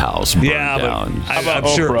Gates' house burn down. How about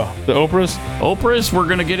Oprah? Sure. The Oprahs? Oprahs, we're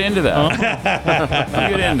going to get into that. We'll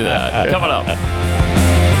get into that. Coming up.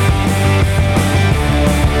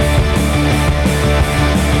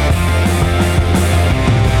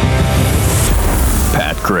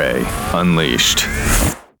 Pat Gray Unleashed.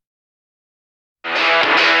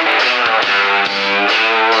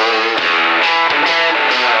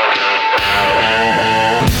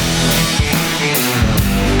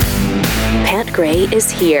 Pat Gray is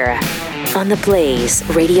here on the Blaze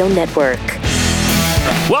Radio Network.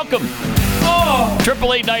 Welcome.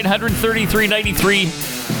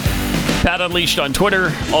 888-900-3393. Pat Unleashed on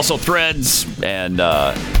Twitter, also Threads, and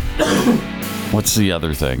what's the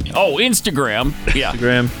other thing? Oh, Instagram. Yeah.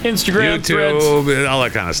 Instagram, YouTube, Threads, and all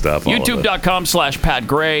that kind of stuff. YouTube.com/Pat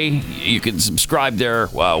Gray. You can subscribe there.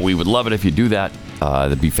 We would love it if you do that.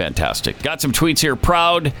 That'd be fantastic. Got some tweets here.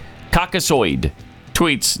 Proud Caucasoid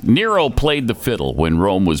tweets, Nero played the fiddle when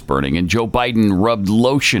Rome was burning, and Joe Biden rubbed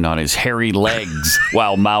lotion on his hairy legs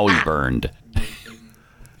while Maui burned.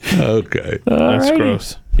 Okay. That's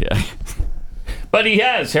gross. Yeah. But he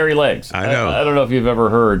has hairy legs. I know. I don't know if you've ever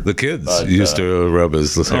heard. The kids used to rub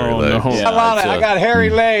his hairy legs. No. Yeah, I got hairy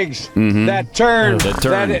legs that turn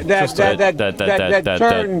blonde in the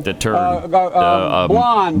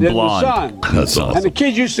sun. That's awesome. And the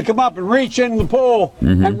kids used to come up and reach in the pool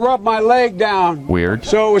and rub my leg down. Weird.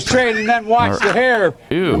 So it was straight, and then watch the hair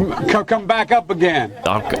come back up again.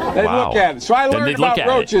 Okay. They'd look at it. So I learned about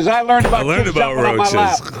roaches. I learned about kids jumping on my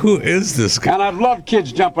lap. Who is this guy? And I've loved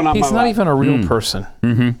kids jumping on my lap. He's not even a real person.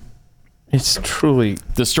 Mm-hmm. It's truly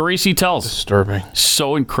the stories he tells disturbing.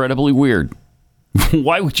 So incredibly weird.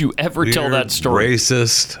 Why would you ever tell that story?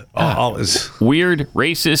 Racist. Weird,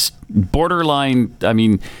 racist, borderline. I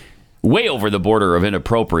mean, way over the border of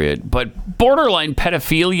inappropriate, but borderline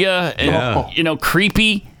pedophilia and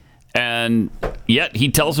creepy. And yet he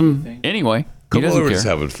tells them anyway. Come over, just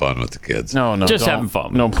having fun with the kids. No, just having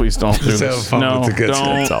fun. No, please don't do just this. having fun with the kids.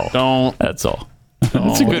 That's all.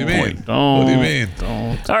 That's a good point. What do you mean?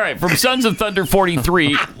 All right, from Sons of Thunder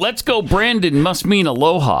 43, let's go. Brandon must mean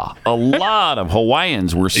aloha. A lot of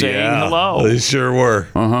Hawaiians were saying hello. They sure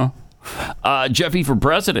were. Jeffy for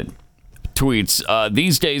president tweets,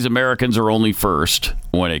 these days Americans are only first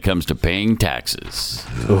when it comes to paying taxes.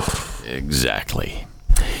 Exactly.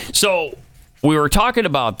 So we were talking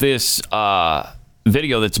about this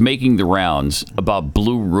video that's making the rounds about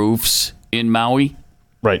blue roofs in Maui.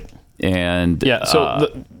 Right. And so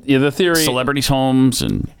the theory, celebrities' homes,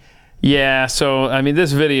 and so I mean,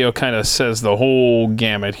 this video kind of says the whole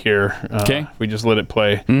gamut here. Okay, we just let it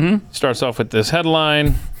play. Starts off with this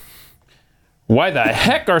headline: "Why the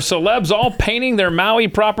heck are celebs all painting their Maui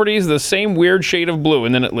properties the same weird shade of blue?"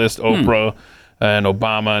 And then it lists Oprah and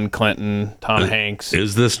Obama and Clinton, Tom Hanks.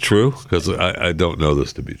 Is this true? Because I don't know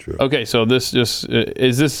this to be true. Okay, so this just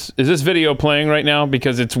is this video playing right now?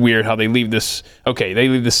 Because it's weird how they leave this. Okay, they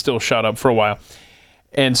leave this still shot up for a while.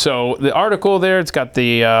 And so the article there, it's got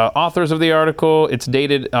the authors of the article. It's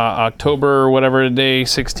dated October, whatever day,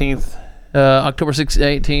 16th, October 6th,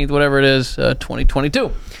 18th, whatever it is,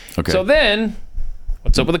 2022. Okay. So then,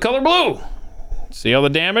 what's up with the color blue? See all the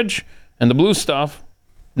damage? And the blue stuff,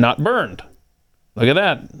 not burned. Look at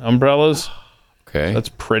that. Umbrellas. Okay. That's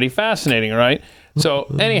pretty fascinating, right?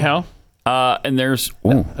 So anyhow. And there's...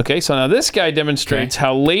 Okay, so now this guy demonstrates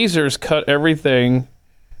how lasers cut everything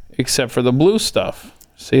except for the blue stuff.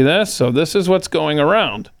 See this? So this is what's going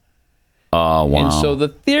around. Oh, wow. And so the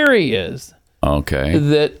theory is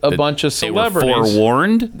that a bunch of celebrities... They were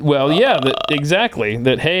forewarned? Well, yeah, exactly.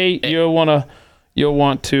 That, hey, you'll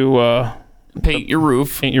want to... paint your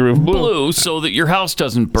roof blue so that your house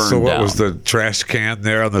doesn't burn down. So what was the trash can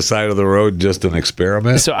there on the side of the road? Just an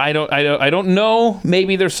experiment? So I don't know.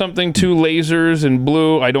 Maybe there's something to lasers and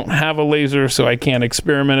blue. I don't have a laser, so I can't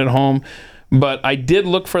experiment at home. But I did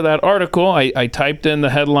look for that article. I typed in the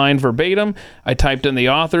headline verbatim. I typed in the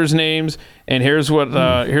authors' names, and here's what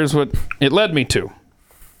it led me to.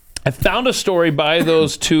 I found a story by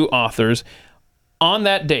those two authors on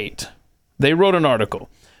that date. They wrote an article.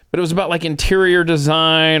 But it was about like interior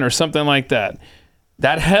design or something like that.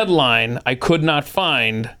 That headline I could not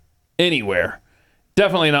find anywhere.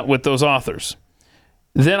 Definitely not with those authors.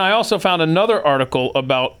 Then I also found another article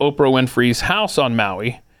about Oprah Winfrey's house on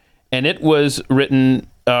Maui, and it was written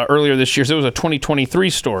earlier this year. So it was a 2023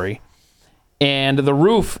 story, and the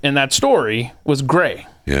roof in that story was gray.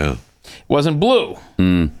 Yeah. It wasn't blue.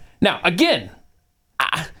 Now, again,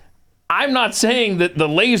 I'm not saying that the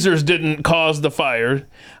lasers didn't cause the fire.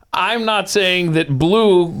 I'm not saying that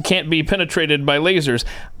blue can't be penetrated by lasers.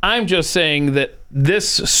 I'm just saying that this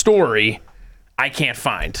story I can't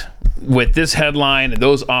find with this headline and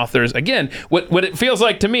those authors. Again, what it feels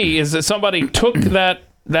like to me is that somebody took that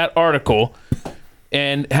article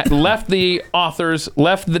and left the authors,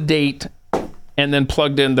 left the date, and then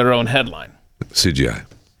plugged in their own headline. CGI.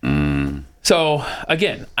 So,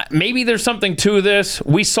 again, maybe there's something to this.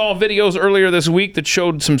 We saw videos earlier this week that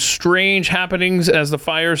showed some strange happenings as the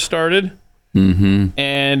fire started.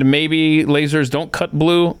 And maybe lasers don't cut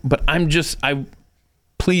blue, but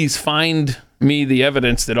please find me the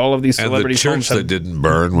evidence that all of these celebrities' and the church that didn't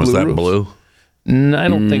burn, was that blue? I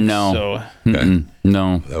don't think so. Okay.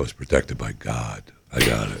 No. That was protected by God. I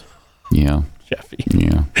got it. Yeah. Jeffy.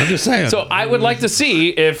 Yeah. I'm just saying. So I would like to see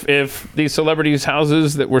if these celebrities'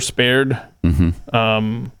 houses that were spared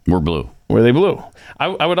were blue. Were they blue? I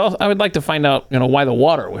would like to find out why the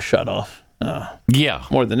water was shut off.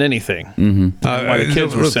 More than anything. Why the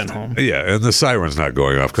kids were sent home. Yeah, and the siren's not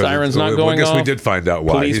going off. Siren's not going off. I guess we did find out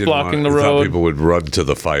why. Police blocking the He road. thought people would run to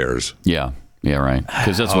the fires. Yeah. Yeah, right.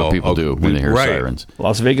 Because that's what people do when they hear sirens.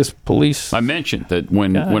 Las Vegas police. I mentioned that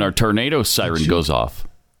when our tornado siren goes off,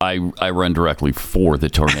 I run directly for the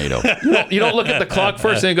tornado. You don't look at the clock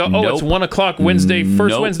first and go, it's 1 o'clock Wednesday,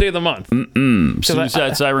 first Wednesday of the month. As soon as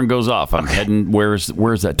that siren goes off, I'm heading, where's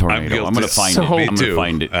that tornado? I'm going to find it. I'm going to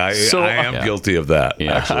find it. I am guilty of that.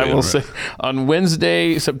 Yeah. Actually, I will say, on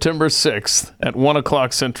Wednesday, September 6th, at 1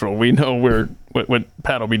 o'clock Central, we know what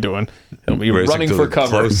Pat will be doing. He'll be running for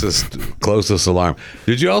cover. Closest alarm.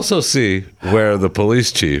 Did you also see where the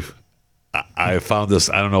police chief, I found this,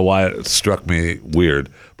 I don't know why it struck me weird,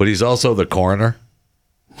 but he's also the coroner?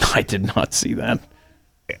 I did not see that.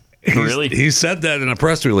 Really? He said that in a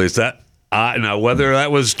press release. Now, whether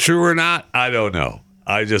that was true or not, I don't know.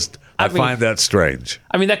 I find that strange.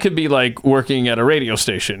 I mean, that could be like working at a radio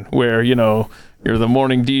station where, you're the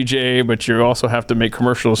morning DJ, but you also have to make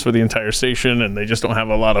commercials for the entire station, and they just don't have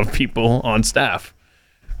a lot of people on staff.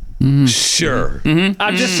 Sure.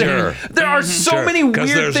 I'm just saying, there are so many weird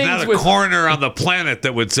things. Because there's not a coroner on the planet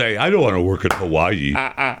that would say, I don't want to work in Hawaii.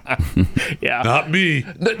 Yeah. Not me.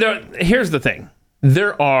 Here's the thing.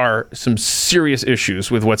 There are some serious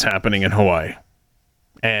issues with what's happening in Hawaii.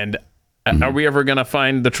 And are we ever going to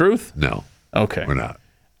find the truth? No. Okay. We're not.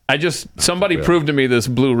 Somebody proved to me this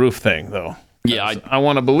blue roof thing, though. Yeah. I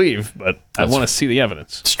want to believe, but I want to see the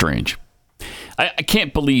evidence. Strange. I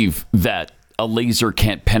can't believe that a laser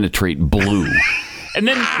can't penetrate blue. And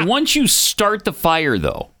then once you start the fire,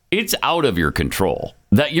 though, it's out of your control.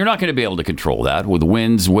 That you're not going to be able to control that with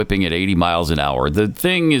winds whipping at 80 miles an hour. The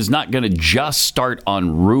thing is not going to just start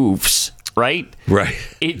on roofs, right? Right.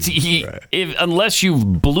 Unless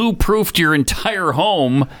you've blue-proofed your entire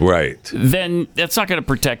home, right, then that's not going to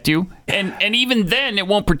protect you. And even then, it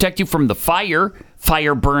won't protect you from the fire.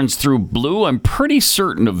 Fire burns through blue. I'm pretty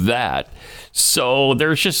certain of that. So there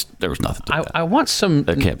was nothing to that. I want some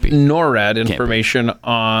NORAD information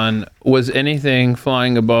on, was anything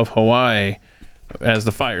flying above Hawaii as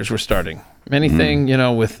the fires were starting? Anything,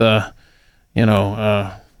 with,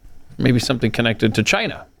 maybe something connected to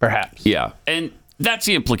China, perhaps. Yeah. And that's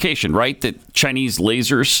the implication, right? That Chinese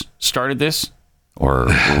lasers started this or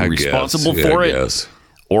were responsible for it? Yes.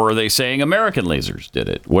 Or are they saying American lasers did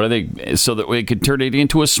it? What are they, so that we could turn it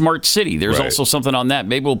into a smart city? There's also something on that.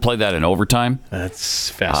 Maybe we'll play that in overtime. That's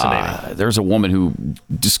fascinating. There's a woman who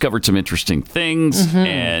discovered some interesting things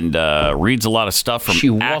and reads a lot of stuff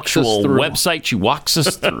from actual websites. She walks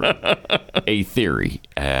us through a theory,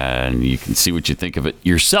 and you can see what you think of it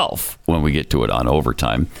yourself when we get to it on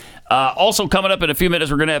overtime. Also coming up in a few minutes,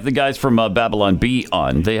 we're going to have the guys from Babylon Bee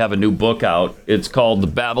on. They have a new book out. It's called The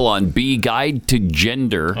Babylon Bee Guide to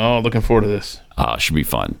Gender. Oh, looking forward to this. Should be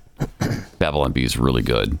fun. Babylon Bee is really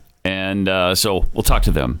good. And so we'll talk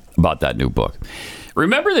to them about that new book.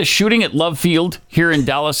 Remember the shooting at Love Field here in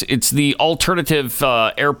Dallas? It's the alternative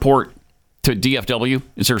airport to DFW.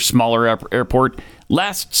 It's their smaller airport.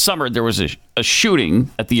 Last summer, there was a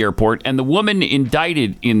shooting at the airport, and the woman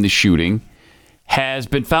indicted in the shooting has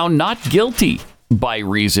been found not guilty by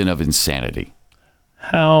reason of insanity.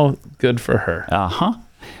 How good for her.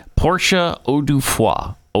 Portia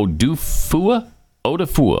Odufua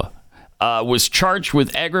was charged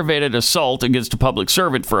with aggravated assault against a public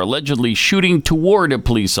servant for allegedly shooting toward a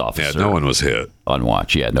police officer. Yeah, no one was hit. On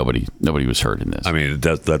watch. Yeah, nobody was hurt in this. I mean,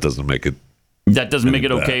 that doesn't make it. That doesn't make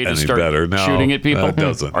it okay to start shooting at people? No, it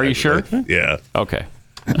doesn't. Are you sure? Yeah. Okay.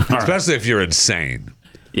 Especially if you're insane.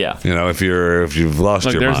 Yeah. If you've lost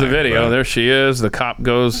your mind. There's the video. Right? There she is. The cop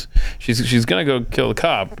goes. She's gonna go kill the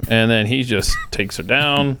cop, and then he just takes her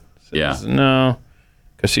down. Says, no,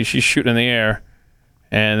 because she's shooting in the air,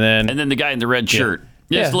 and then the guy in the red shirt,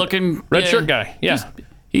 just looking red shirt guy. Yeah.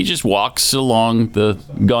 He just walks along the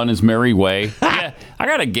gone his merry way. Yeah, I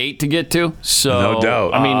got a gate to get to, so no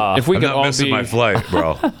doubt. I mean, if we I'm could not all missing be my flight,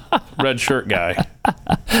 bro. Red shirt guy.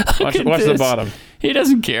 Watch the bottom. He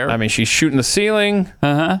doesn't care. I mean, she's shooting the ceiling.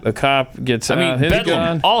 The cop gets out his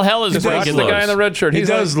gun. All hell is breaking loose. The guy in the red shirt. He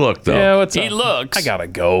does look, though. Yeah, what's up? He looks. I gotta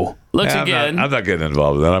go. Looks again. I'm not getting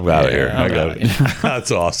involved with that. I'm out of here.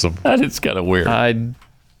 That's awesome. It's kind of weird. I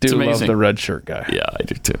do love the red shirt guy. Yeah, I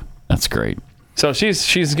do too. That's great. So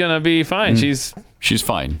she's gonna be fine. She's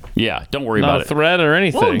fine. Yeah, don't worry about it. Not a threat or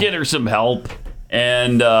anything. We'll get her some help,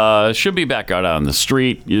 and she'll be back out on the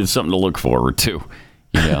street. It's something to look forward to.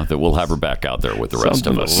 That we'll have her back out there with the rest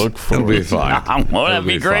of us. It'll be fine. That'd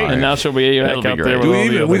be great. And now she'll be back out there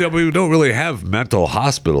with we don't really have mental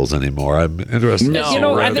hospitals anymore. I'm interested.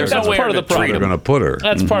 No, I think that's part of the problem. They're going to put her.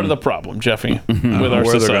 That's part of the problem, Jeffy, with our where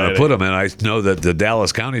society. they're going to put them, and I know that the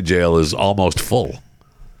Dallas County Jail is almost full.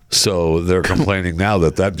 So they're complaining now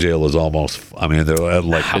that jail is almost. I mean, they're at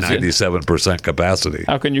like 97% capacity.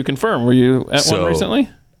 How can you confirm? Were you at one recently?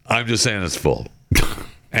 I'm just saying it's full.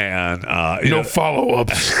 And no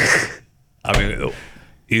follow-ups. I mean,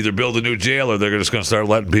 either build a new jail or they're just going to start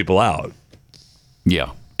letting people out.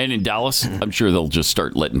 Yeah. And in Dallas, I'm sure they'll just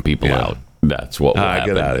start letting people out. That's what will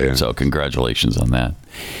happen. Get out of here. So congratulations on that.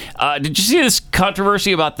 Did you see this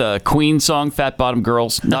controversy about the Queen song, Fat Bottom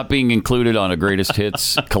Girls, not being included on a greatest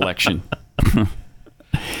hits collection?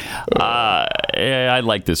 I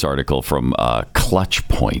like this article from Clutch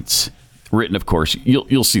Points. Written, of course,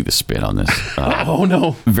 you'll see the spin on this. Oh,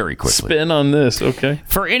 no. Very quickly. Spin on this, okay.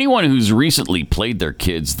 For anyone who's recently played their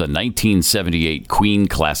kids the 1978 Queen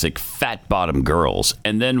classic Fat Bottom Girls,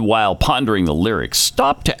 and then while pondering the lyrics,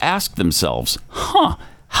 stopped to ask themselves,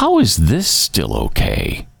 how is this still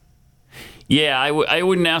okay? Yeah, I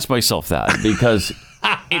wouldn't ask myself that because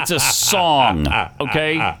it's a song,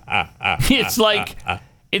 okay?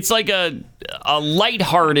 It's like a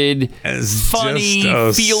lighthearted, funny,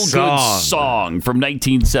 feel-good song from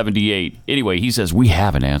 1978. Anyway, he says, we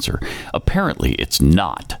have an answer. Apparently, it's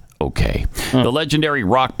not okay. The legendary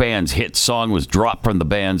rock band's hit song was dropped from the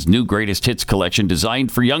band's new greatest hits collection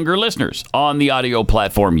designed for younger listeners on the audio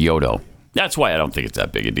platform Yodo. That's why I don't think it's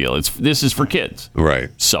that big a deal. This is for kids. Right.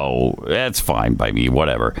 So that's fine by me,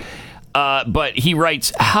 whatever. But he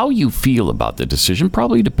writes, how you feel about the decision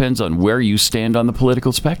probably depends on where you stand on the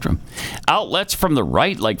political spectrum. Outlets from the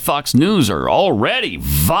right, like Fox News, are already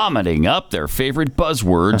vomiting up their favorite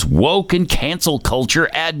buzzwords, woke and cancel culture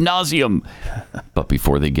ad nauseum. But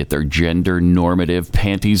before they get their gender normative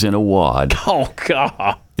panties in a wad, oh,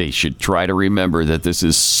 God, they should try to remember that this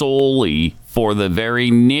is solely for the very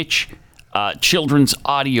niche children's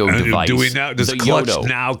audio device. Do we now? Does Clutch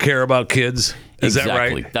now care about kids? Is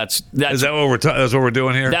exactly. that right? That's is that what that's what we're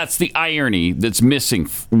doing here? That's the irony that's missing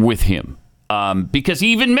with him, because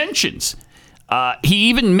he even mentions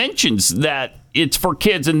that it's for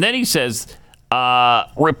kids, and then he says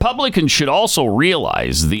Republicans should also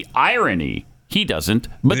realize the irony. He doesn't,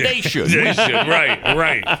 but they should. They should.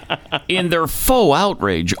 Right. In their faux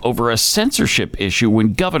outrage over a censorship issue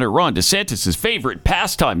when Governor Ron DeSantis' favorite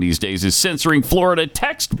pastime these days is censoring Florida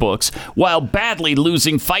textbooks while badly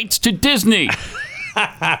losing fights to Disney.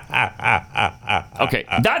 Okay,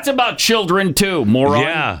 that's about children too, moron.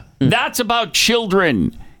 Yeah. That's about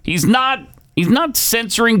children. He's not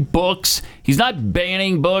censoring books. He's not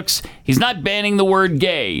banning books. He's not banning the word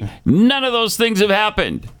gay. None of those things have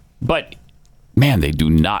happened. But man, they do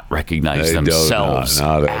not recognize themselves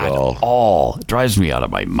not at all. It drives me out of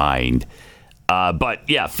my mind. But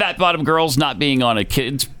yeah, Fat Bottom Girls not being on a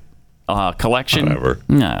kid's collection. Whatever.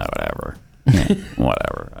 No, whatever.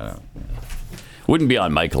 Whatever. I don't, wouldn't be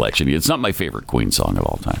on my collection. It's not my favorite Queen song of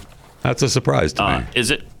all time. That's a surprise to me. Is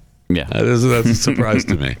it? Yeah. That's a surprise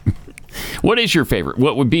to me. What is your favorite?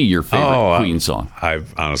 What would be your favorite Queen song?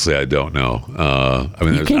 Honestly, I don't know. I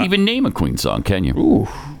mean, you can't even name a Queen song, can you? Ooh.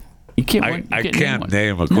 You can't. I can't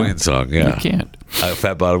name a Queen song. Yeah, you can't.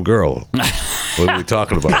 Fat Bottom Girl. What are we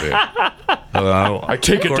talking about here? I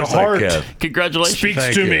take it to heart. Congratulations.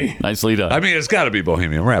 Speaks to me. Nicely done. I mean, it's got to be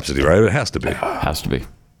Bohemian Rhapsody, right? It has to be. Has to be.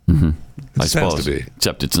 Mm-hmm. I suppose. Has to be.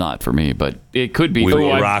 Except it's not for me, but it could be. We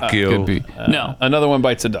Will Rock You. Could be. No. Another one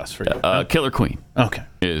bites the dust for you. Killer Queen. Okay.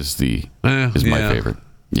 Is my favorite.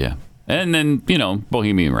 Yeah. And then,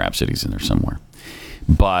 Bohemian Rhapsody's in there somewhere.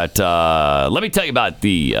 But let me tell you about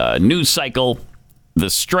the news cycle, the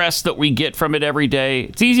stress that we get from it every day.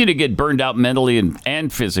 It's easy to get burned out mentally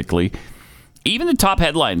and physically. Even the top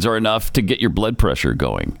headlines are enough to get your blood pressure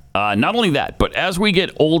going. Not only that, but as we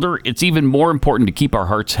get older, it's even more important to keep our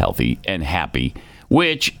hearts healthy and happy,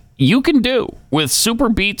 which you can do with Super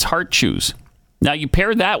Beets Heart Chews. Now, you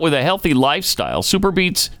pair that with a healthy lifestyle. Super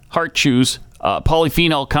Beets Heart Chews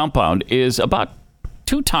polyphenol compound is about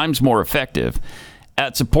 2 times more effective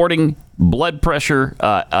at supporting blood pressure,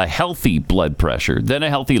 a healthy blood pressure, than a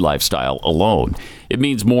healthy lifestyle alone. It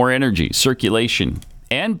means more energy, circulation,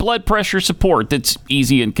 and blood pressure support that's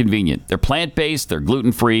easy and convenient. They're plant-based, they're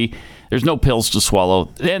gluten-free, there's no pills to swallow,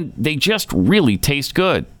 and they just really taste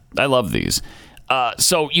good. I love these.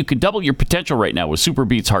 So you could double your potential right now with Super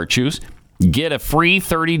Beets Heart Chews. Get a free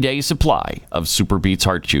 30-day supply of Super Beets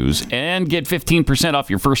Heart Chews and get 15% off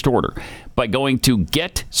your first order by going to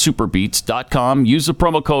getsuperbeets.com. Use the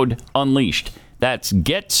promo code UNLEASHED. That's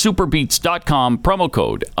getsuperbeets.com, promo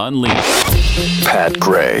code UNLEASHED. Pat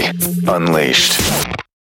Gray, Unleashed.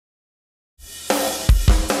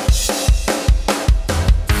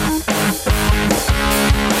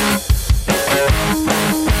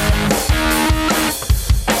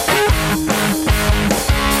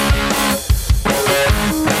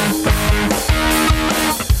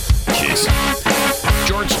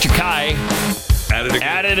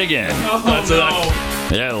 At it again. Oh,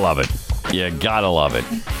 no. Yeah, I love it. You gotta love it.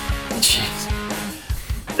 Jeez.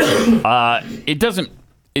 It doesn't.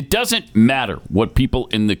 It doesn't matter what people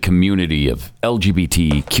in the community of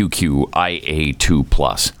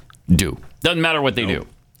LGBTQIA2+ do. Doesn't matter what they do.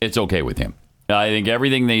 It's okay with him. I think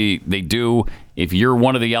everything they do, if you're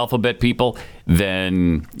one of the alphabet people,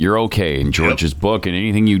 then you're okay in George's book, and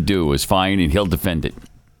anything you do is fine, and he'll defend it.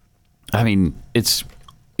 I mean, it's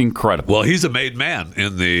incredible. Well, he's a made man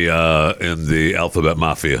in the alphabet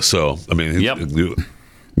mafia. So I mean,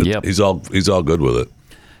 he's all good with it.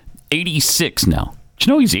 86 now. Did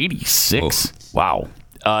you know he's 86? Oh. Wow.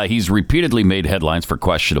 He's repeatedly made headlines for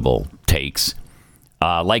questionable takes,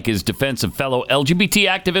 like his defense of fellow LGBT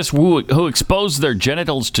activists who exposed their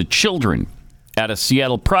genitals to children at a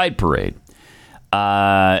Seattle Pride parade.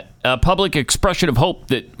 A public expression of hope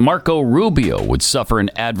that Marco Rubio would suffer an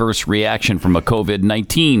adverse reaction from a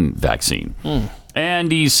COVID-19 vaccine.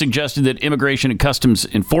 And he suggested that immigration and customs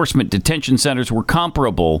enforcement detention centers were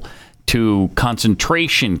comparable to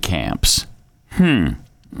concentration camps.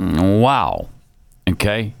 Wow.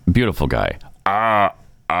 Okay. Beautiful guy.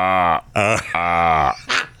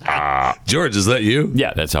 George, is that you?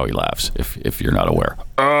 Yeah, that's how he laughs, if you're not aware.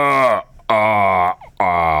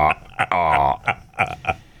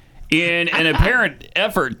 In an apparent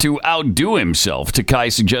effort to outdo himself, Takai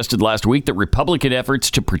suggested last week that Republican efforts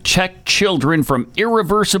to protect children from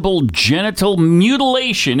irreversible genital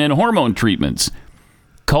mutilation and hormone treatments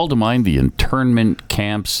called to mind the internment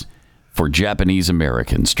camps for Japanese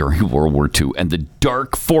Americans during World War II and the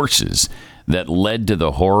dark forces that led to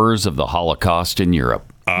the horrors of the Holocaust in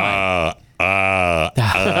Europe. That's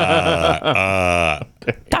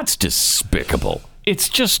despicable. It's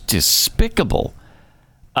just despicable.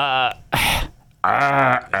 The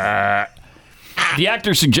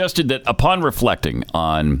actor suggested that upon reflecting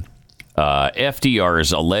on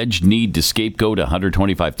FDR's alleged need to scapegoat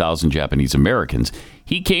 125,000 Japanese Americans,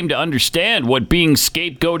 he came to understand what being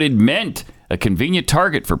scapegoated meant. A convenient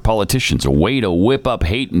target for politicians, a way to whip up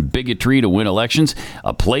hate and bigotry to win elections,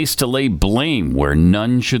 a place to lay blame where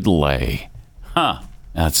none should lay.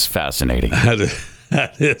 That's fascinating.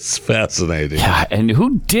 That is fascinating. Yeah, and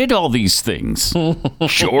who did all these things?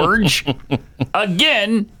 George?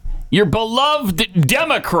 Again, your beloved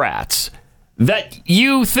Democrats that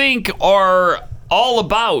you think are all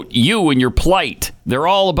about you and your plight. They're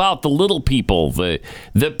all about the little people, the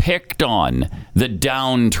picked on, the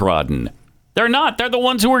downtrodden. They're not. They're the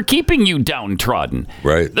ones who are keeping you downtrodden.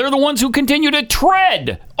 Right. They're the ones who continue to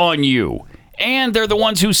tread on you. And they're the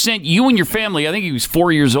ones who sent you and your family. I think he was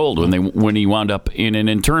 4 years old when he wound up in an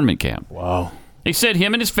internment camp. Wow. They sent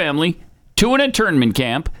him and his family to an internment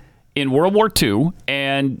camp in World War II,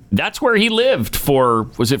 and that's where he lived for,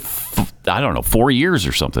 was it, 4 years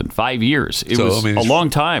or something, 5 years. It was a long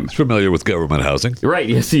time. He's familiar with government housing. Right,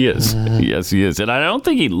 yes he is. Yes he is. And I don't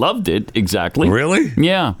think he loved it exactly. Really?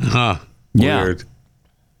 Yeah. Weird. Yeah.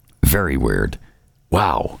 Very weird.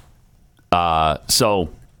 Wow. So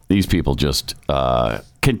these people just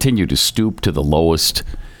continue to stoop to the lowest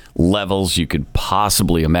levels you could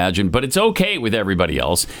possibly imagine, but it's okay with everybody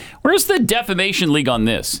else. Where's the Defamation League on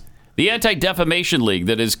this? The Anti-Defamation League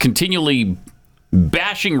that is continually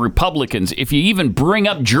bashing Republicans if you even bring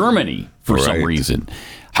up Germany for some reason.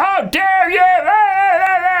 How dare you?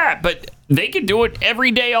 But they can do it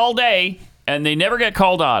every day, all day, and they never get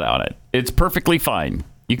called out on it. It's perfectly fine.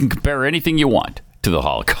 You can compare anything you want to the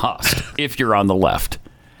Holocaust if you're on the left.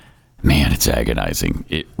 Man, it's agonizing.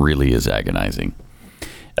 It really is agonizing.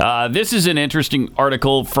 This is an interesting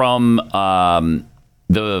article from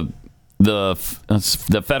the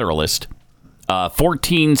Federalist.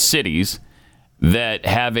 14 cities that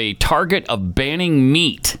have a target of banning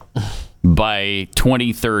meat by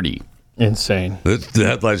 2030. Insane. The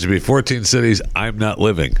headline should be 14 cities I'm not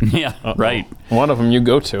living. Yeah, right. One of them you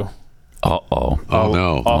go to. Oh,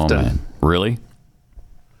 no. Often. Oh, man. Really?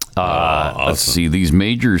 Awesome. Let's see. These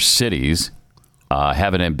major cities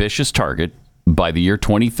have an ambitious target by the year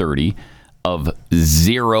 2030 of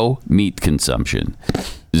 0 meat consumption,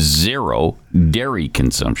 0 dairy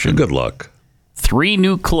consumption. Good luck. 3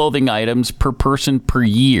 new clothing items per person per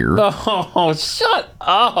year. Oh, shut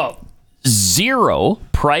up. 0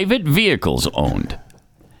 private vehicles owned.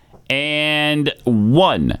 And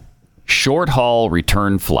 1 short-haul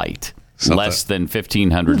return flight. Less than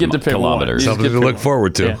 1,500 kilometers. Something to look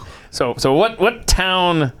forward to. Yeah. So what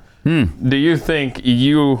town do you think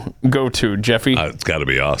you go to, Jeffy? It's got to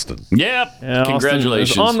be Austin. Yep. Yeah,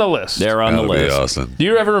 Congratulations. Austin is on the list. They're on the Gotta be list. Austin. Do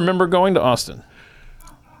you ever remember going to Austin?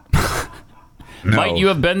 No, Might you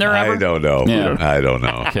have been there ever? I don't know. Yeah. I don't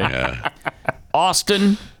know. Okay. Yeah.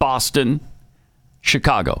 Austin, Boston,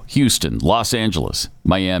 Chicago, Houston, Los Angeles,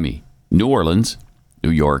 Miami, New Orleans,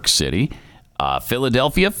 New York City,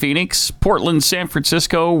 Philadelphia, Phoenix, Portland, San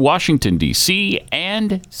Francisco, Washington, D.C.,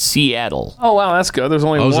 and Seattle. Oh, wow, that's good. There's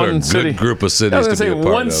only Those are a one good city. group of cities I was to going be to say a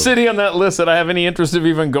part one of. city on that list that I have any interest of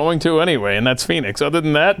even going to anyway, and that's Phoenix. Other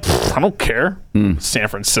than that, I don't care. San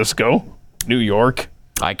Francisco, New York.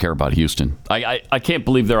 I care about Houston. I can't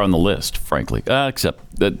believe they're on the list, frankly.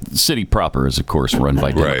 Except the city proper is, of course, run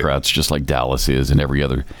by Democrats, just like Dallas is and every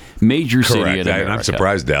other major city in America. I'm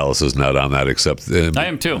surprised Dallas is not on that, except... I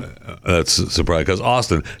am too. That's surprising, because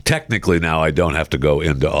Austin, technically now I don't have to go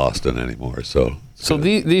into Austin anymore, so... So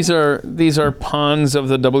these are pawns of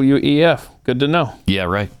the WEF. Good to know. Yeah,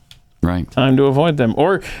 right. Time to avoid them.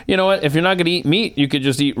 Or, you know what? If you're not going to eat meat, you could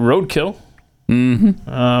just eat roadkill.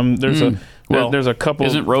 There's a couple.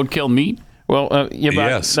 Isn't roadkill meat? Well, but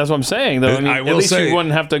yes. That's what I'm saying. Though, I mean, at least you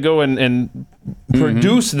wouldn't have to go and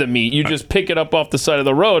produce the meat. You just pick it up off the side of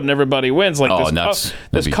the road, and everybody wins. Like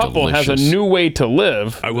this couple has a new way to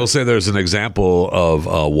live. I will say there's an example of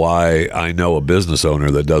why I know a business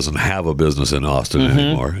owner that doesn't have a business in Austin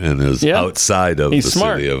anymore and is outside of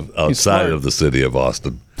the city of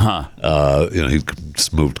Austin. He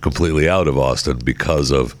moved completely out of Austin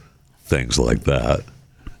because of things like that.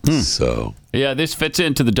 So yeah, this fits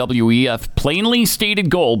into the WEF plainly stated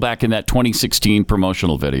goal back in that 2016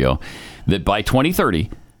 promotional video that by 2030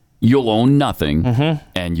 you'll own nothing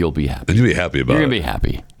and you'll be happy. And you'll be happy about it. You're gonna be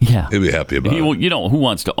happy. Yeah, you'll be happy about it. You know, who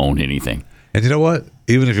wants to own anything? And you know what?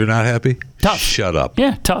 Even if you're not happy, tough. Shut up.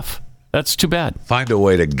 Yeah, tough. That's too bad. Find a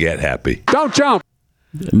way to get happy. Don't jump.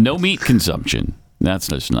 No meat consumption. That's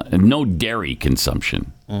just not. No dairy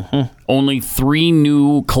consumption. Only 3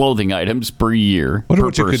 new clothing items per year. Wonder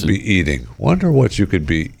what you could be eating. Wonder what you could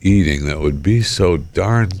be eating that would be so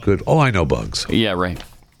darn good. Oh, I know bugs. Yeah, right.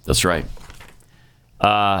 That's right.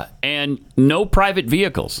 And no private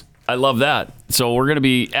vehicles. I love that. So we're going to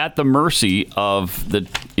be at the mercy of the,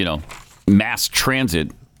 mass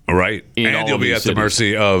transit. Right, and you'll be at the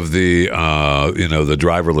mercy of the, the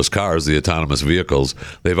driverless cars, the autonomous vehicles.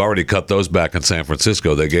 They've already cut those back in San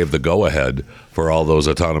Francisco. They gave the go-ahead for all those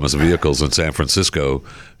autonomous vehicles in San Francisco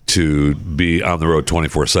to be on the road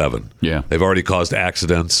 24/7. Yeah, they've already caused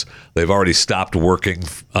accidents. They've already stopped working,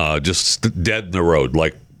 just dead in the road,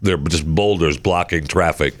 like they're just boulders blocking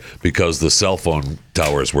traffic because the cell phone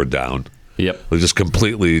towers were down. Yep. They're just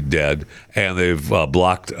completely dead, and they've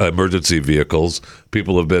blocked emergency vehicles.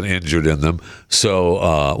 People have been injured in them. So,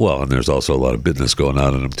 and there's also a lot of business going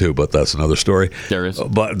on in them, too, but that's another story. There is?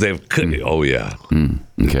 But they've... Oh, yeah.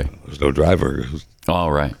 Okay. There's no driver.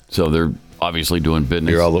 All right. So they're obviously doing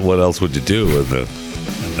business. What else would you do with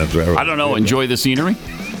that driver? I don't know. Enjoy the scenery?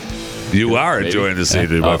 You are enjoying the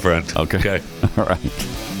scenery, my friend. Okay.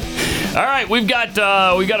 All right, we've got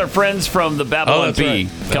our friends from the Babylon Bee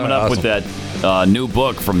coming up with that new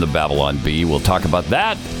book from the Babylon Bee. We'll talk about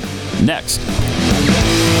that next.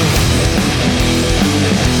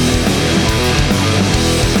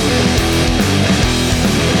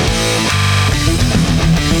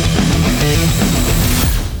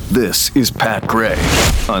 This is Pat Gray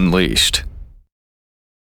Unleashed.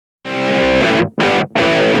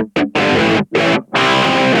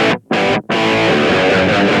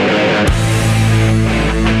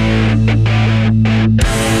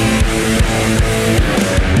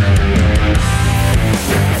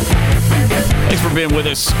 Thanks for being with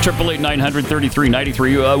us.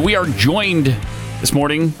 888-900-3393. We are joined this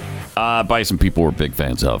morning by some people we're big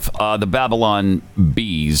fans of. The Babylon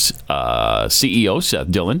Bee's CEO,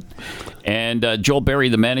 Seth Dillon, and Joel Berry,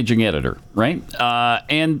 the managing editor, right?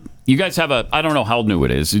 And you guys have I don't know how new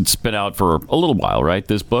it is. It's been out for a little while, right,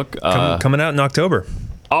 this book? Coming out in October.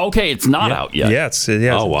 Okay, it's not out yet. Yeah,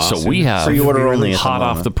 Oh, wow. So we have pre-order only hot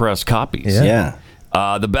off the press copies. Yeah.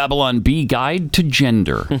 The Babylon Bee Guide to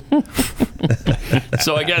Gender.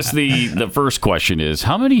 So I guess the first question is,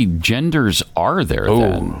 how many genders are there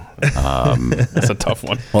then? That's a tough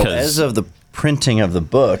one. Well, as of the printing of the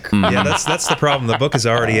book. Yeah, that's the problem. The book is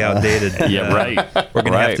already outdated. Yeah, right. We're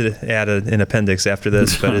going to have to add an appendix after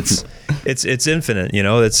this, but it's infinite.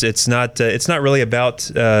 It's not really about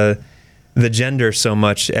the gender so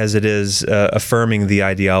much as it is affirming the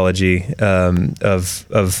ideology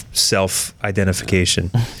of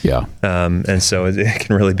self-identification. Yeah. And so it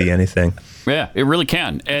can really be anything. Yeah, it really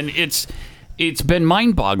can. And it's been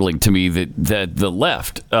mind-boggling to me that the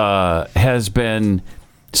left has been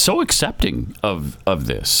so accepting of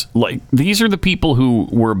this. Like, these are the people who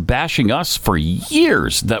were bashing us for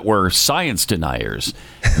years that were science deniers,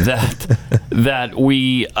 that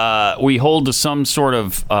we hold to some sort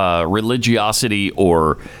of religiosity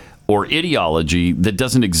or ideology that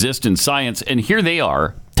doesn't exist in science, and here they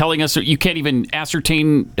are telling us that you can't even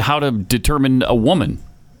ascertain how to determine a woman.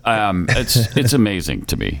 It's amazing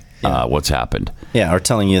to me what's happened. Yeah, or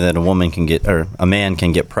telling you that a man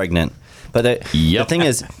can get pregnant. But the thing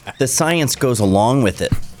is, the science goes along with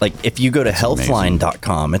it. Like if you go to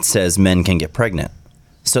healthline.com, it says men can get pregnant.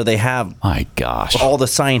 So they have all the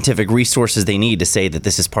scientific resources they need to say that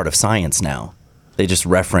this is part of science now. They just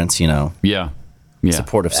reference,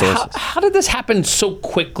 supportive sources. How did this happen so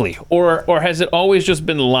quickly? Or has it always just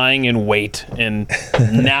been lying in wait and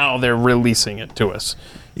now they're releasing it to us?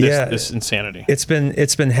 This insanity. It's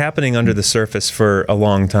been happening under the surface for a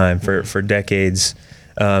long time, for decades.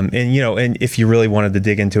 And if you really wanted to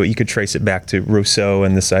dig into it, you could trace it back to Rousseau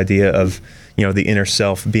and this idea of, the inner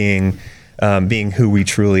self being who we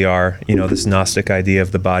truly are, this Gnostic idea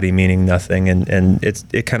of the body meaning nothing. And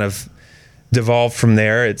it kind of devolved from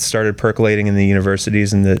there. It started percolating in the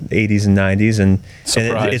universities in the 80s and 90s. And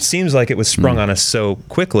it seems like it was sprung on us so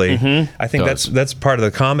quickly. Mm-hmm. I think that's part of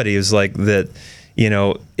the comedy is like that,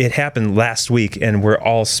 it happened last week and we're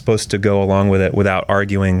all supposed to go along with it without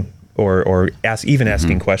arguing or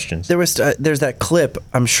asking questions. There's that clip,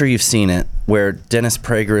 I'm sure you've seen it, where Dennis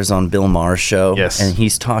Prager is on Bill Maher's show. Yes. And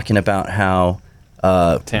he's talking about how,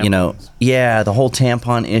 the whole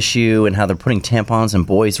tampon issue and how they're putting tampons in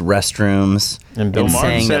boys' restrooms and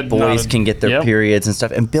saying that boys can get their periods and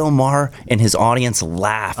stuff. And Bill Maher and his audience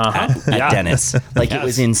laughed at Dennis. Like it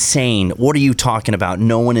was insane. What are you talking about?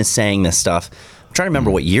 No one is saying this stuff. I'm trying to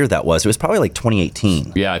remember what year that was. It was probably like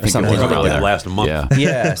 2018. Yeah, I think it was probably last month.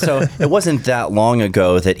 Yeah, so it wasn't that long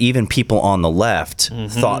ago that even people on the left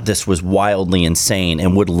thought this was wildly insane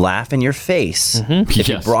and would laugh in your face if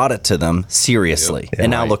you brought it to them seriously. Yep.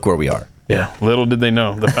 And now look where we are. Yeah, little did they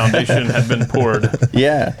know the foundation had been poured.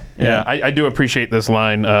 Yeah. I do appreciate this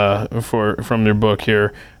line from your book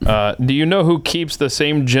here. Do you know who keeps the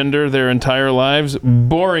same gender their entire lives?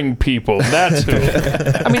 Boring people. That's who.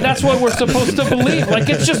 I mean, that's what we're supposed to believe. Like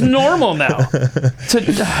it's just normal now.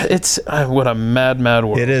 It's what a mad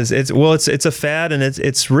world. It is. It's a fad, and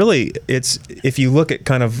it's really if you look at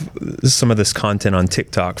kind of some of this content on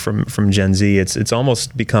TikTok from Gen Z, it's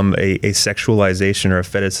almost become a sexualization or a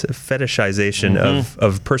fetishization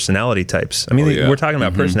of personality types. I mean, we're talking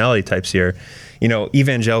about personality types here.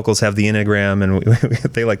 Evangelicals have the Enneagram, and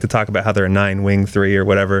they like to talk about how they're a 9 wing 3 or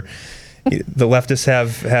whatever. The leftists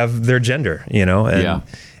have their gender,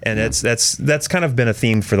 and that's kind of been a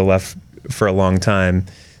theme for the left for a long time.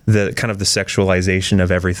 The kind of the sexualization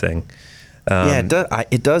of everything.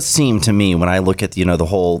 It does seem to me when I look at the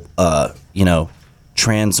whole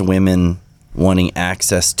trans women wanting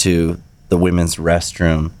access to the women's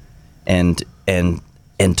restroom, and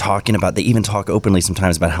talking about, they even talk openly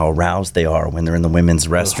sometimes about how aroused they are when they're in the women's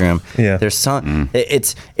restroom. Yeah. There's some,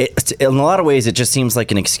 it's in a lot of ways, it just seems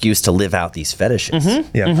like an excuse to live out these fetishes.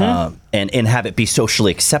 And have it be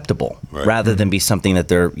socially acceptable rather than be something that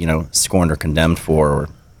they're, scorned or condemned for.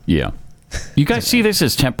 Yeah. You guys see this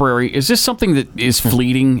as temporary? Is this something that is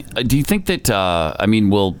fleeting? Do you think that,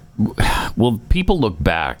 will people look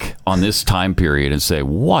back on this time period and say,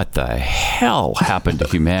 what the hell happened to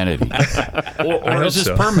humanity? or is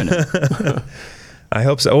this permanent? I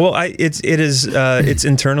hope so. Well, it's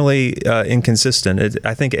internally inconsistent.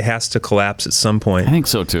 I think it has to collapse at some point. I think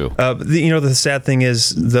so too. The sad thing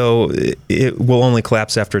is, though, it will only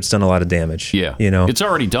collapse after it's done a lot of damage. Yeah. It's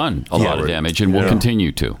already done a lot of damage and will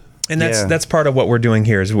continue to. And that's part of what we're doing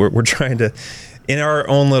here is we're trying to, in our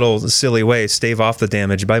own little silly way, stave off the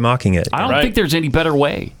damage by mocking it. I don't think there's any better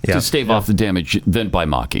way to stave off the damage than by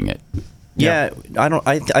mocking it. I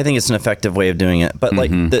think it's an effective way of doing it. But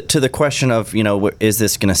to the question of, is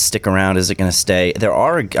this going to stick around? Is it going to stay?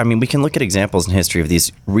 We can look at examples in history of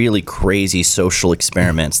these really crazy social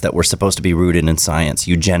experiments that were supposed to be rooted in science.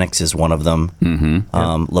 Eugenics is one of them.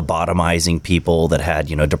 Lobotomizing people that had,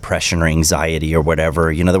 depression or anxiety or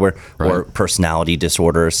whatever. There were or personality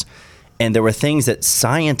disorders. And there were things that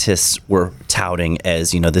scientists were touting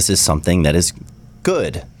as, this is something that is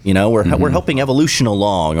good. We're helping evolution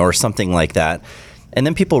along or something like that. And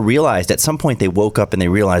then people realized, at some point they woke up and they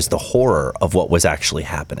realized the horror of what was actually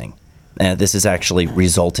happening. And this is actually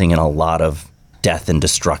resulting in a lot of death and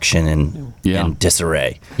destruction and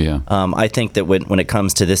disarray. I think that when it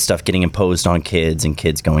comes to this stuff getting imposed on kids and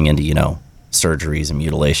kids going into, surgeries and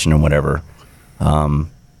mutilation and whatever,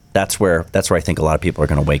 that's where I think a lot of people are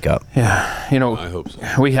going to wake up. Yeah, I hope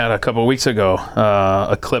so. We had a couple of weeks ago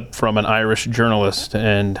a clip from an Irish journalist,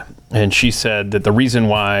 and she said that the reason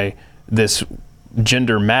why this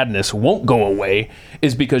gender madness won't go away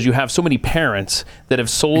is because you have so many parents that have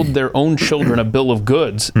sold their own children a bill of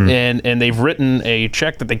goods and they've written a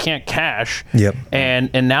check that they can't cash. Yep.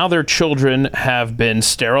 And now their children have been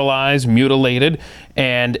sterilized, mutilated,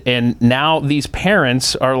 and now these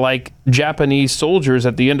parents are like Japanese soldiers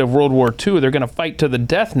at the end of World War II. They're going to fight to the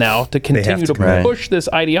death now to continue to push this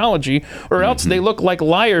ideology, or else they look like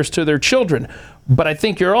liars to their children. But I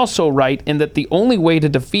think you're also right in that the only way to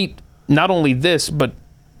defeat not only this, but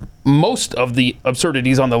most of the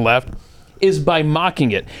absurdities on the left is by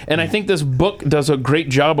mocking it. And I think this book does a great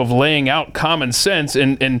job of laying out common sense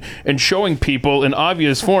and showing people in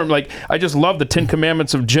obvious form. Like, I just love the 10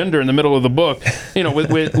 Commandments of gender in the middle of the book, you know,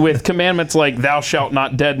 with commandments like thou shalt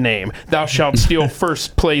not dead name, thou shalt steal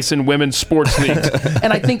first place in women's sports leagues.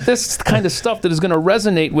 And I think this kind of stuff that is going to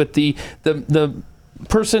resonate with the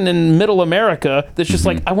person in middle America that's just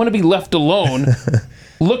like, I want to be left alone.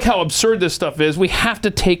 Look how absurd this stuff is. We have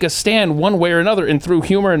to take a stand one way or another, and through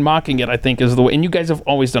humor and mocking it, I think, is the way. And you guys have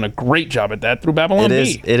always done a great job at that through Babylon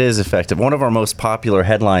Bee. It is effective. One of our most popular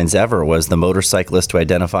headlines ever was the motorcyclist who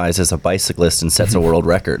identifies as a bicyclist and sets a world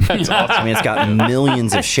record. That's awesome. I mean, it's got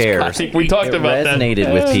millions of shares. I think we talked about that. It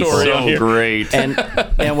resonated with people. So great.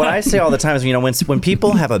 And what I say all the time is, you know, when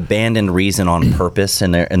people have abandoned reason on purpose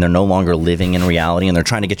and they're no longer living in reality and they're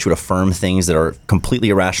trying to get you to affirm things that are completely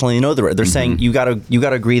irrational, you know, they're saying you got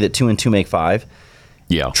to agree that 2 and 2 make 5.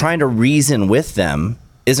 Yeah. Trying to reason with them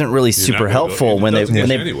isn't really super helpful when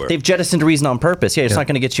they've jettisoned reason on purpose. Yeah, it's not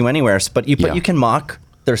going to get you anywhere. But you can mock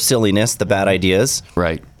their silliness, the bad ideas,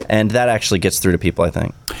 right? And that actually gets through to people, I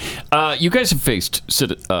think. You guys have faced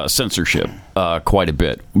censorship quite a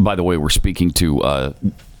bit. By the way, we're speaking to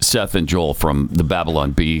Seth and Joel from the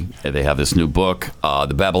Babylon Bee. They have this new book,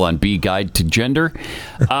 The Babylon Bee Guide to Gender.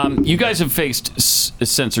 You guys have faced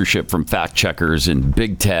censorship from fact checkers and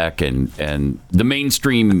big tech and the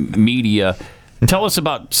mainstream media. Tell us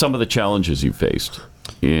about some of the challenges you faced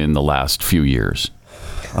in the last few years.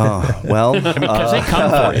 Oh, well, because they come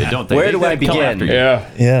for you, don't they? Where do I begin?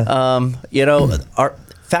 Yeah. You know, our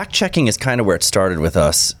fact checking is kind of where it started with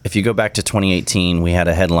us. If you go back to 2018, we had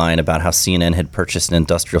a headline about how CNN had purchased an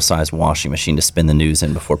industrial-sized washing machine to spin the news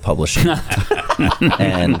in before publishing.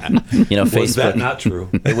 And you know, Facebook. Was that not true?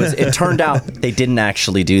 It turned out they didn't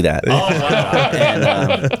actually do that. Oh,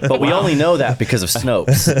 wow. But we only know that because of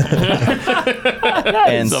Snopes.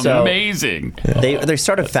 It's amazing. They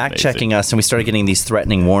started fact checking us, and we started getting these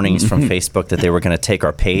threatening warnings from Facebook that they were going to take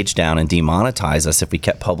our page down and demonetize us if we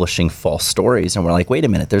kept publishing false stories. And we're like, wait a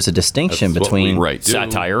minute, there's a distinction between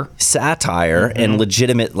satire and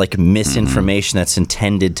legitimate like misinformation that's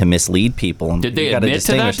intended to mislead people. And did they admit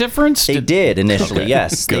to that difference? They did initially,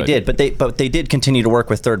 yes, they did. But they did continue to work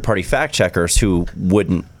with third-party fact checkers who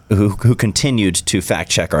continued to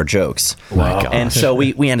fact check our jokes. Wow. And so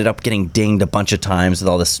we ended up getting dinged a bunch of times with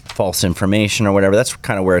all this false information or whatever. That's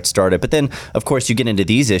kind of where it started. But then, of course, you get into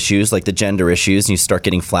these issues like the gender issues, and you start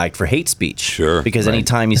getting flagged for hate speech. Sure. Because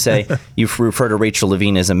anytime you say you refer to Rachel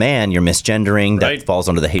Levine as a man, you're misgendering. That falls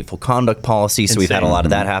under the hateful conduct policy. So we've had a lot of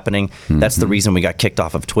that happening. That's the reason we got kicked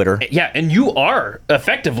off of Twitter. Yeah, and you are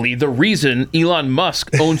effectively the reason Elon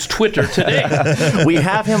Musk owns Twitter today. We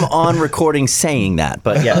have him on recording saying that,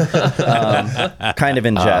 but yeah. Kind of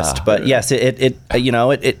in jest, but yes, it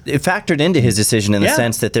factored into his decision in the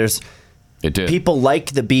sense that there's people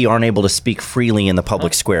like the Bee aren't able to speak freely in the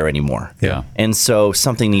public square anymore. Yeah, and so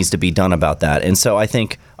something needs to be done about that. And so I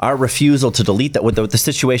think our refusal to delete that, the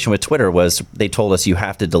situation with Twitter was they told us you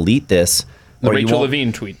have to delete this. The Rachel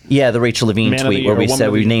Levine tweet. Yeah, the Rachel Levine tweet where we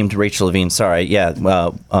said we named Rachel Levine. Sorry,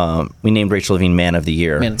 we named Rachel Levine Man of the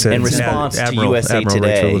Year in response to USA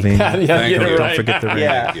Today. Rachel Levine. Don't forget the ring.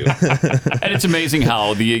 Yeah. And it's amazing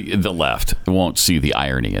how the left won't see the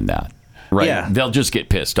irony in that. Right? Yeah. They'll just get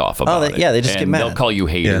pissed off about it. Yeah, they just get mad. They'll call you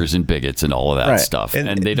haters and bigots and all of that stuff.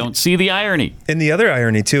 And they don't see the irony. And the other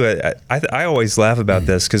irony, too, I always laugh about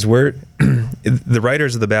this because we're the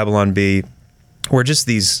writers of the Babylon Bee, we're just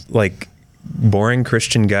these, like, boring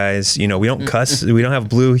Christian guys. You know, we don't cuss. We don't have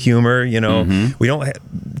blue humor. You know, we don't.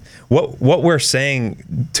 What we're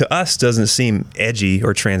saying to us doesn't seem edgy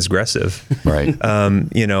or transgressive. Right.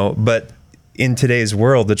 You know, but in today's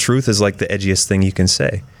world, the truth is like the edgiest thing you can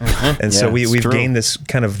say. And so we've gained this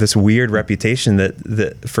kind of this weird reputation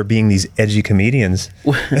that for being these edgy comedians.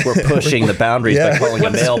 We're pushing the boundaries by calling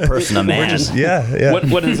a male person a man.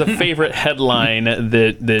 What is a favorite headline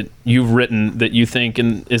that you've written that you think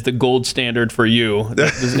is the gold standard for you?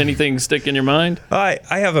 Does anything stick in your mind? I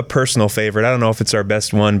have a personal favorite. I don't know if it's our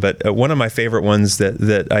best one, but one of my favorite ones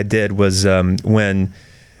that I did was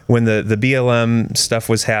when the BLM stuff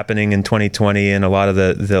was happening in 2020 and a lot of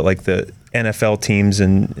the NFL teams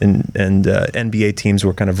and NBA teams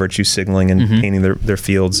were kind of virtue signaling and painting their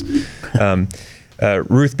fields.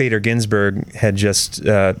 Ruth Bader Ginsburg had just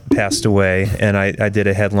passed away, and I did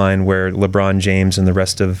a headline where LeBron James and the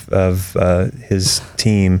rest of his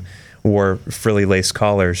team wore frilly lace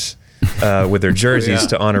collars with their jerseys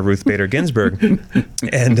to honor Ruth Bader Ginsburg.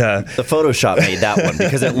 And the Photoshop made that one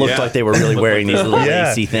because it looked like they were really wearing these little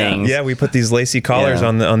lacy things. Yeah, we put these lacy collars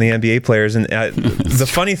on the NBA players. And the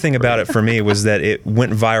funny thing about it for me was that it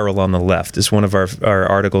went viral on the left. It's one of our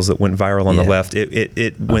articles that went viral on the left.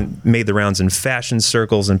 It made the rounds in fashion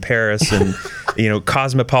circles in Paris and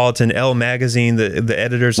Cosmopolitan, Elle magazine. The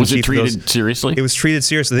editors was it treated seriously? It was treated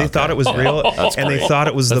seriously. They thought it was real, and they thought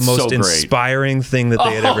it was the most inspiring thing that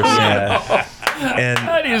they had ever seen. And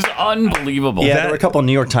that is unbelievable. Yeah, there were a couple of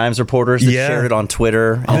New York Times reporters that shared it on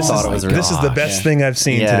Twitter and thought it was real. This is the best thing I've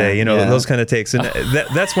seen today. Those kind of takes. And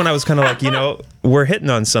that's when I was kind of like, we're hitting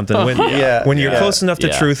on something. When you're close enough to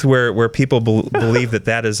truth where people believe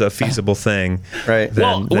that is a feasible thing. Right.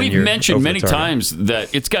 Then we've mentioned many times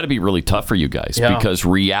that it's got to be really tough for you guys because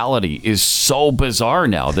reality is so bizarre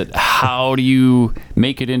now that how do you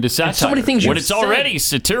make it into satire? So many things when it's already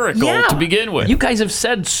satirical to begin with. You guys have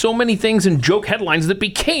said so many things in joke headlines that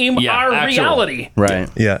became our reality. Right.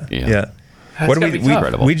 Yeah. What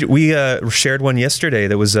we shared one yesterday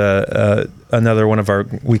that was another one of our,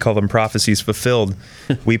 we call them prophecies fulfilled.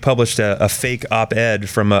 We published a fake op-ed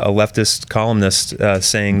from a leftist columnist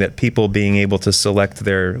saying that people being able to select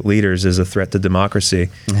their leaders is a threat to democracy.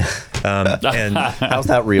 And how's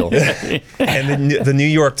that real? And the New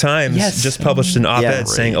York Times just published an op-ed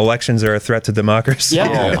saying elections are a threat to democracy.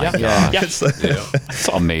 It's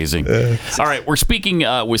amazing. All right, we're speaking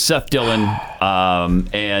with Seth Dillon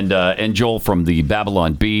and Joel from the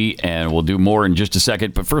Babylon Bee, and we'll do more in just a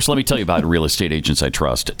second. But first, let me tell you about Real Estate Agents I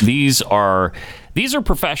Trust. These are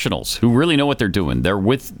professionals who really know what they're doing. They're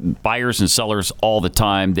with buyers and sellers all the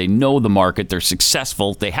time. They know the market. They're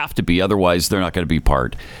successful. They have to be, otherwise they're not going to be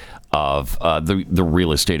part of the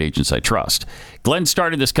Real Estate Agents I Trust. Glenn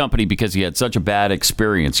started this company because he had such a bad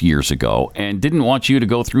experience years ago and didn't want you to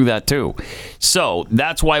go through that too. So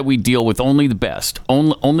that's why we deal with only the best,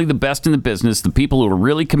 only the best in the business, the people who are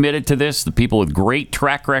really committed to this, the people with great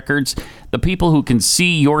track records, the people who can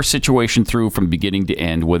see your situation through from beginning to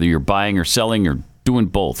end, whether you're buying or selling or doing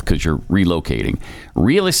both because you're relocating.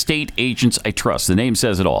 Real Estate Agents I Trust. The name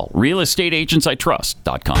says it all.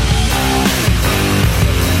 realestateagentsitrust.com.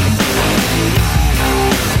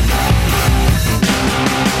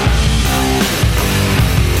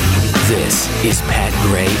 This is Pat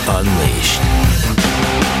Gray Unleashed.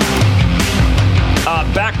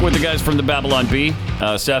 Back with the guys from the Babylon Bee,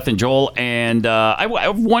 Seth and Joel, and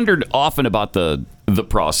I've wondered often about the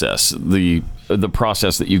process, the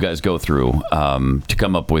process that you guys go through to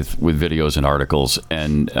come up with videos and articles.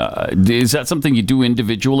 And is that something you do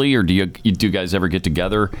individually, or do you guys ever get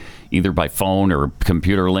together, either by phone or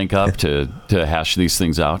computer link up to hash these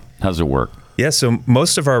things out? How does it work? Yeah, so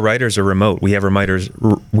most of our writers are remote. We have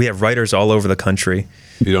writers all over the country.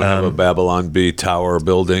 You don't have a Babylon Bee tower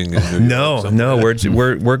building in New York? No.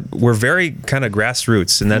 We're very kind of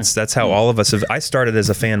grassroots, and that's how all of us have. I started as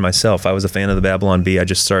a fan myself. I was a fan of the Babylon Bee. I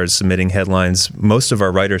just started submitting headlines. Most of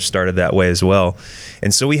our writers started that way as well,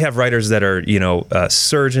 and so we have writers that are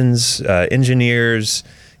surgeons, engineers,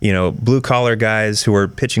 blue collar guys who are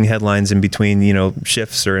pitching headlines in between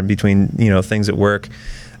shifts or in between things at work.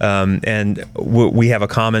 And we have a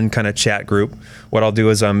common kind of chat group. What I'll do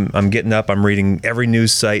is I'm getting up, I'm reading every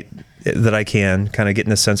news site that I can, kind of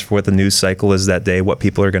getting a sense for what the news cycle is that day, what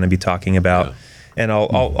people are going to be talking about, and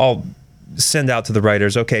I'll send out to the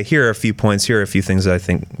writers. Okay, here are a few points. Here are a few things that I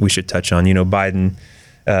think we should touch on. Biden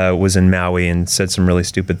was in Maui and said some really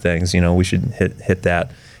stupid things. We should hit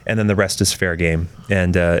that, and then the rest is fair game.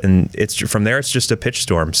 And it's from there. It's just a pitch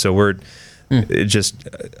storm. So we're just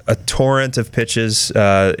a torrent of pitches,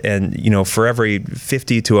 and for every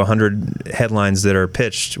 50 to 100 headlines that are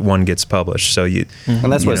pitched, one gets published. So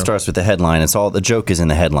and that's what it starts with, the headline. It's all, the joke is in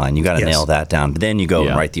the headline. You got to nail that down, but then you go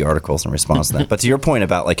and write the articles in response to that. But to your point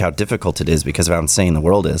about like how difficult it is because of how insane the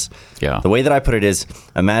world is, the way that I put it is,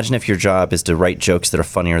 imagine if your job is to write jokes that are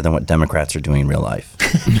funnier than what Democrats are doing in real life,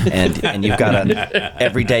 and you've got to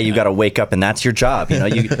every day you got to wake up and that's your job.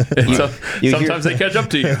 Sometimes they catch up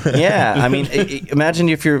to you. Yeah, I mean. Imagine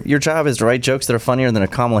if your job is to write jokes that are funnier than a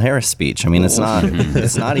Kamala Harris speech. I mean, it's not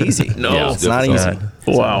easy. No, it's not easy.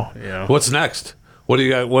 Wow. Yeah. What's next? What do you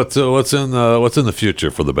got? What's in the future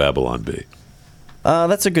for the Babylon Bee?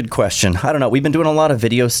 That's a good question. I don't know. We've been doing a lot of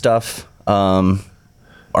video stuff. Our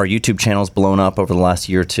YouTube channel's blown up over the last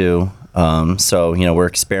year or two. So we're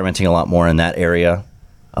experimenting a lot more in that area.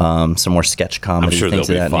 some more sketch comedy, I'm sure things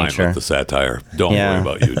they'll of be that fine nature. with the satire. Don't worry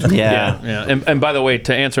about you. Yeah. And by the way,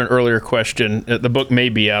 to answer an earlier question, the book may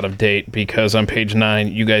be out of date because on page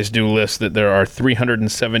 9, you guys do list that there are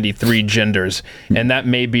 373 genders, and that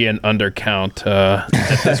may be an undercount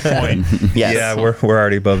at this point. Yes. Yeah, we're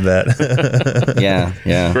already above that.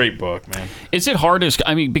 Yeah. Great book, man. Is it hard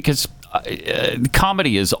because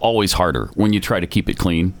comedy is always harder when you try to keep it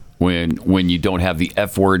clean. When you don't have the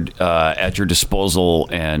F word at your disposal,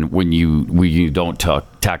 and when you don't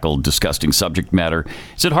tackle disgusting subject matter,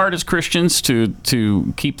 is it hard as Christians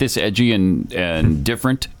to keep this edgy and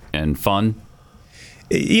different and fun?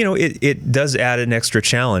 It does add an extra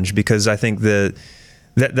challenge, because I think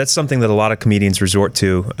that's something that a lot of comedians resort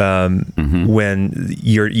to when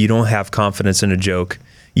you don't have confidence in a joke.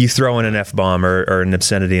 You throw in an F-bomb or an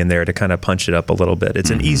obscenity in there to kind of punch it up a little bit.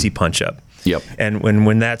 It's an easy punch up. Yep. And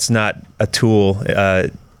when that's not a tool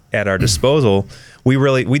at our disposal,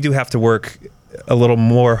 we do have to work a little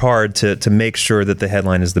more hard to make sure that the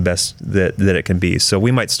headline is the best that it can be. So we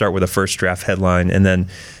might start with a first draft headline, and then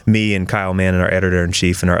me and Kyle Mann and our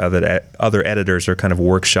editor-in-chief and our other editors are kind of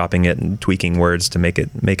workshopping it and tweaking words to make it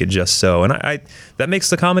just so. And I that makes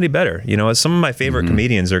the comedy better. Some of my favorite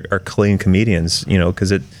comedians are clean comedians,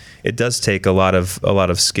 because it does take a lot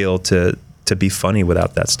of skill to be funny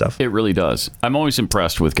without that stuff. It really does. I'm always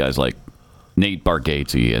impressed with guys like Nate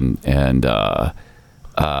Bargatze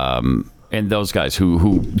and those guys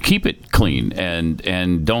who keep it clean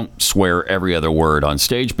and don't swear every other word on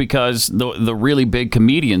stage, because the really big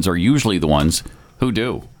comedians are usually the ones who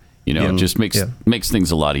do. It just makes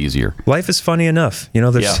things a lot easier. Life is funny enough.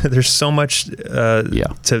 There's so much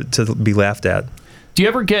to be laughed at. Do you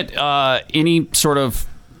ever get any sort of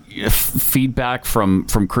feedback from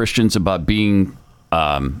Christians about being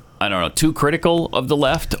too critical of the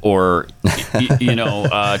left, or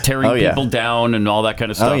tearing people down and all that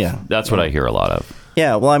kind of stuff? Oh, yeah. That's what I hear a lot of.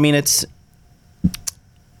 Yeah, well, I mean, it's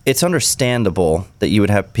understandable that you would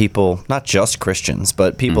have people, not just Christians,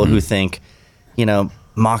 but people who think,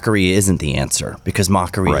 mockery isn't the answer, because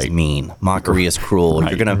mockery is mean, mockery is cruel.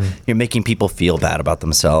 Right. You're making people feel bad about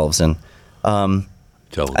themselves, and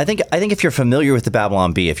I think if you're familiar with the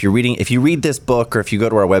Babylon Bee, if you read this book, or if you go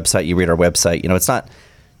to our website, you read our website, it's not.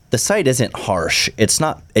 The site isn't harsh. It's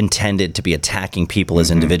not intended to be attacking people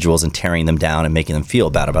as individuals and tearing them down and making them feel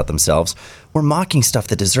bad about themselves. We're mocking stuff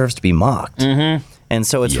that deserves to be mocked. And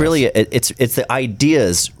so it's really it's the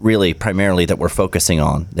ideas really primarily that we're focusing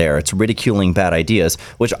on there. It's ridiculing bad ideas,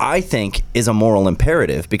 which I think is a moral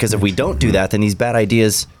imperative, because if we don't do that, then these bad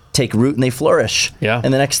ideas take root and they flourish. Yeah.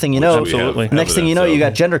 And the next thing you know, you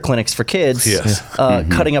got gender clinics for kids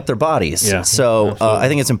cutting up their bodies. Yeah. So I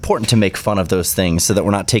think it's important to make fun of those things so that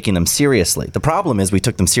we're not taking them seriously. The problem is we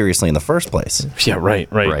took them seriously in the first place. Yeah,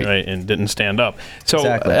 right, and didn't stand up. So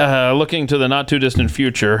Exactly. Looking to the not too distant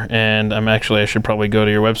future, and I should probably go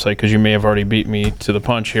to your website, because you may have already beat me to the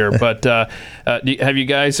punch here, but have you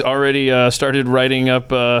guys already started writing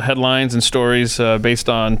up headlines and stories based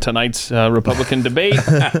on tonight's Republican debate?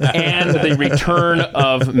 And the return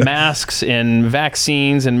of masks and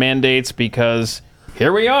vaccines and mandates, because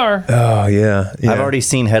here we are. Oh, yeah. I've already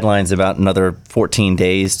seen headlines about another 14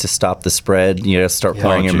 days to stop the spread. Start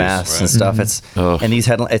wearing your masks and stuff. And these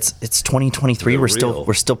headlines. It's 2023. We're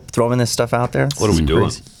still throwing this stuff out there. What are we doing?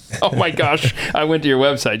 Oh my gosh! I went to your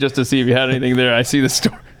website just to see if you had anything there. I see the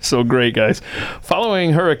story. So great, guys.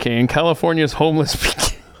 Following hurricane, California's homeless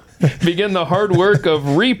begin the hard work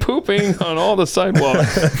of re-pooping on all the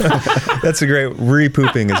sidewalks. That's a great,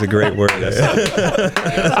 re-pooping is a great word.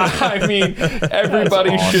 I mean,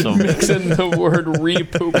 everybody should mix in the word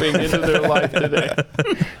re-pooping into their life today.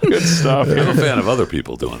 Good stuff. I'm a fan of other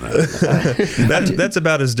people doing that. That's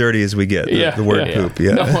about as dirty as we get, the word poop.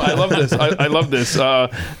 Yeah. No, I love this. I love this.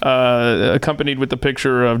 Accompanied with the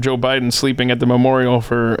picture of Joe Biden sleeping at the memorial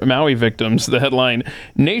for Maui victims. The headline,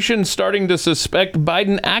 Nation starting to suspect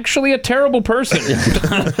Biden actually a terrible person.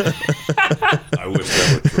 I wish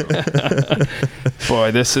that were true.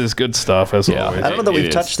 Boy, this is good stuff, as always. I don't know that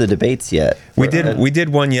we've touched the debates yet. We did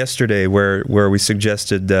one yesterday where we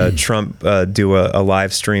suggested Trump do a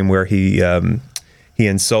live stream where he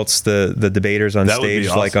insults the debaters on stage,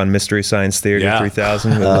 awesome. Like on Mystery Science Theater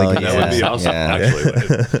 3000. That would be awesome, actually.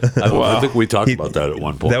 I think we talked about that at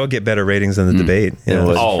one point. That would get better ratings than the debate.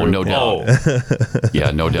 No doubt. Yeah,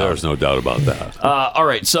 no doubt. There's no doubt about that. All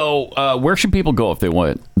right, so where should people go if they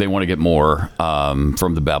want to get more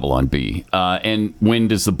from the Babylon Bee? And when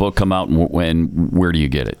does the book come out, and where do you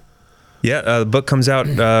get it? Yeah, the book comes out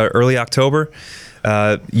early October.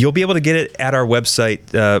 You'll be able to get it at our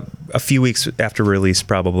website a few weeks after release,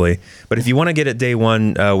 probably. But if you want to get it day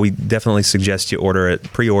one, we definitely suggest you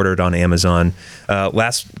pre-order it on Amazon.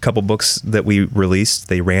 Last couple books that we released,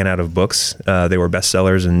 they ran out of books. They were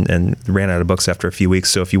bestsellers and ran out of books after a few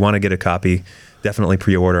weeks. So if you want to get a copy, definitely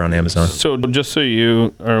pre-order on Amazon. So just so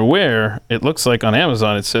you are aware, it looks like on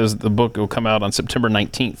Amazon it says the book will come out on September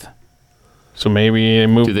 19th. So maybe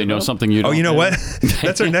move. Do they know something you don't? Oh, you know what?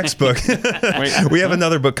 That's our next book. We have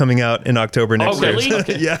another book coming out in October next year. Really?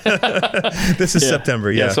 Okay. Yeah. This is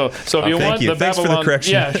September. Yeah. So if you want the Thanks Babylon, for the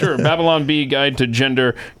correction. yeah, sure. Babylon Bee Guide to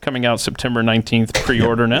Gender coming out September 19th.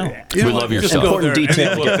 Pre-order now. We love your stuff. Important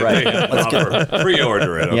detail to get right. Let's get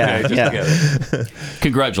Pre-order it, okay? Yeah, Just yeah. get it.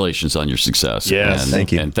 Congratulations on your success. Yes.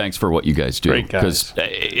 Thank you. And thanks for what you guys do. Great guys. Because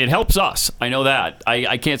it helps us. I know that.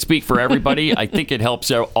 I can't speak for everybody. I think it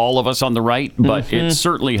helps all of us on the right, but it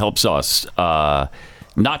certainly helps us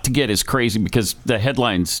not to get as crazy, because the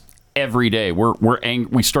headlines every day,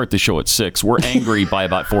 we start the show at 6. We're angry by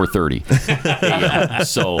about 4:30.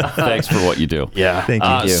 So thanks for what you do. Yeah. Thank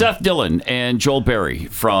you. Seth Dillon and Joel Berry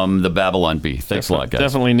from the Babylon Bee. Thanks a lot, guys.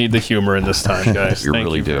 Definitely need the humor in this time, guys. You Thank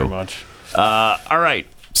really you do. very much. All right.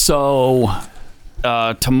 So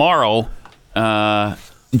tomorrow,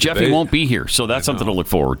 Jeffy won't be here, so that's something to look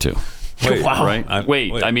forward to. Wait, Wow. Right?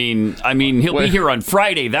 I mean, he'll be here on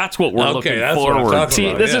Friday. That's what we're looking that's what I'm forward talking to.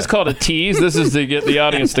 about. This is called a tease. This is to get the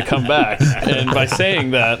audience to come back. And by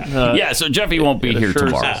saying that, Yeah, so Jeffy won't be here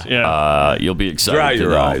assures tomorrow. us, yeah. You'll be excited. Dry to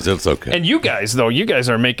your know. eyes. It's okay. And you guys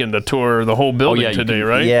are making the tour, the whole building you today, can-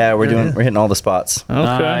 right? Yeah, we're hitting all the spots. Okay.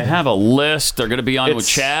 I have a list. They're going to be on with It's-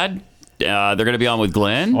 Chad. They're going to be on with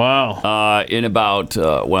Glenn. Wow. In about,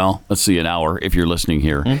 let's see, an hour if you're listening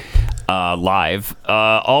here live.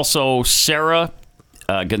 Also, Sarah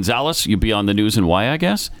Gonzalez, you'll be on the News and Why, I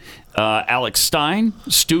guess. Alex Stein,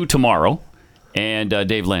 Stu tomorrow, and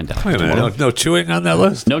Dave Landau. Wait a minute. No chewing on that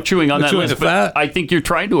list? No chewing on No that chewing list. the fat? But I think you're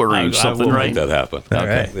trying to arrange something, I will right? make that happen.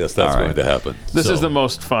 Okay. Yes, that's going to happen. This is the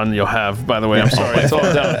most fun you'll have, by the way. I'm sorry. It's all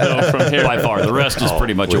downhill from here. By far. The rest is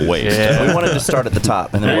pretty much a waste. Yeah. We wanted to start at the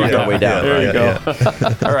top and then work our way down. There you go.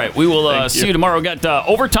 All right. We will see you tomorrow. We've got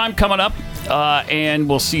overtime coming up, and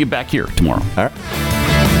we'll see you back here tomorrow. All right.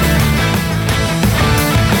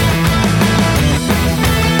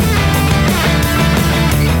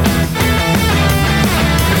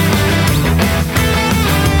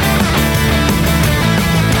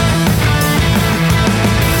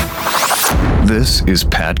 This is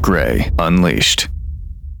Pat Gray Unleashed.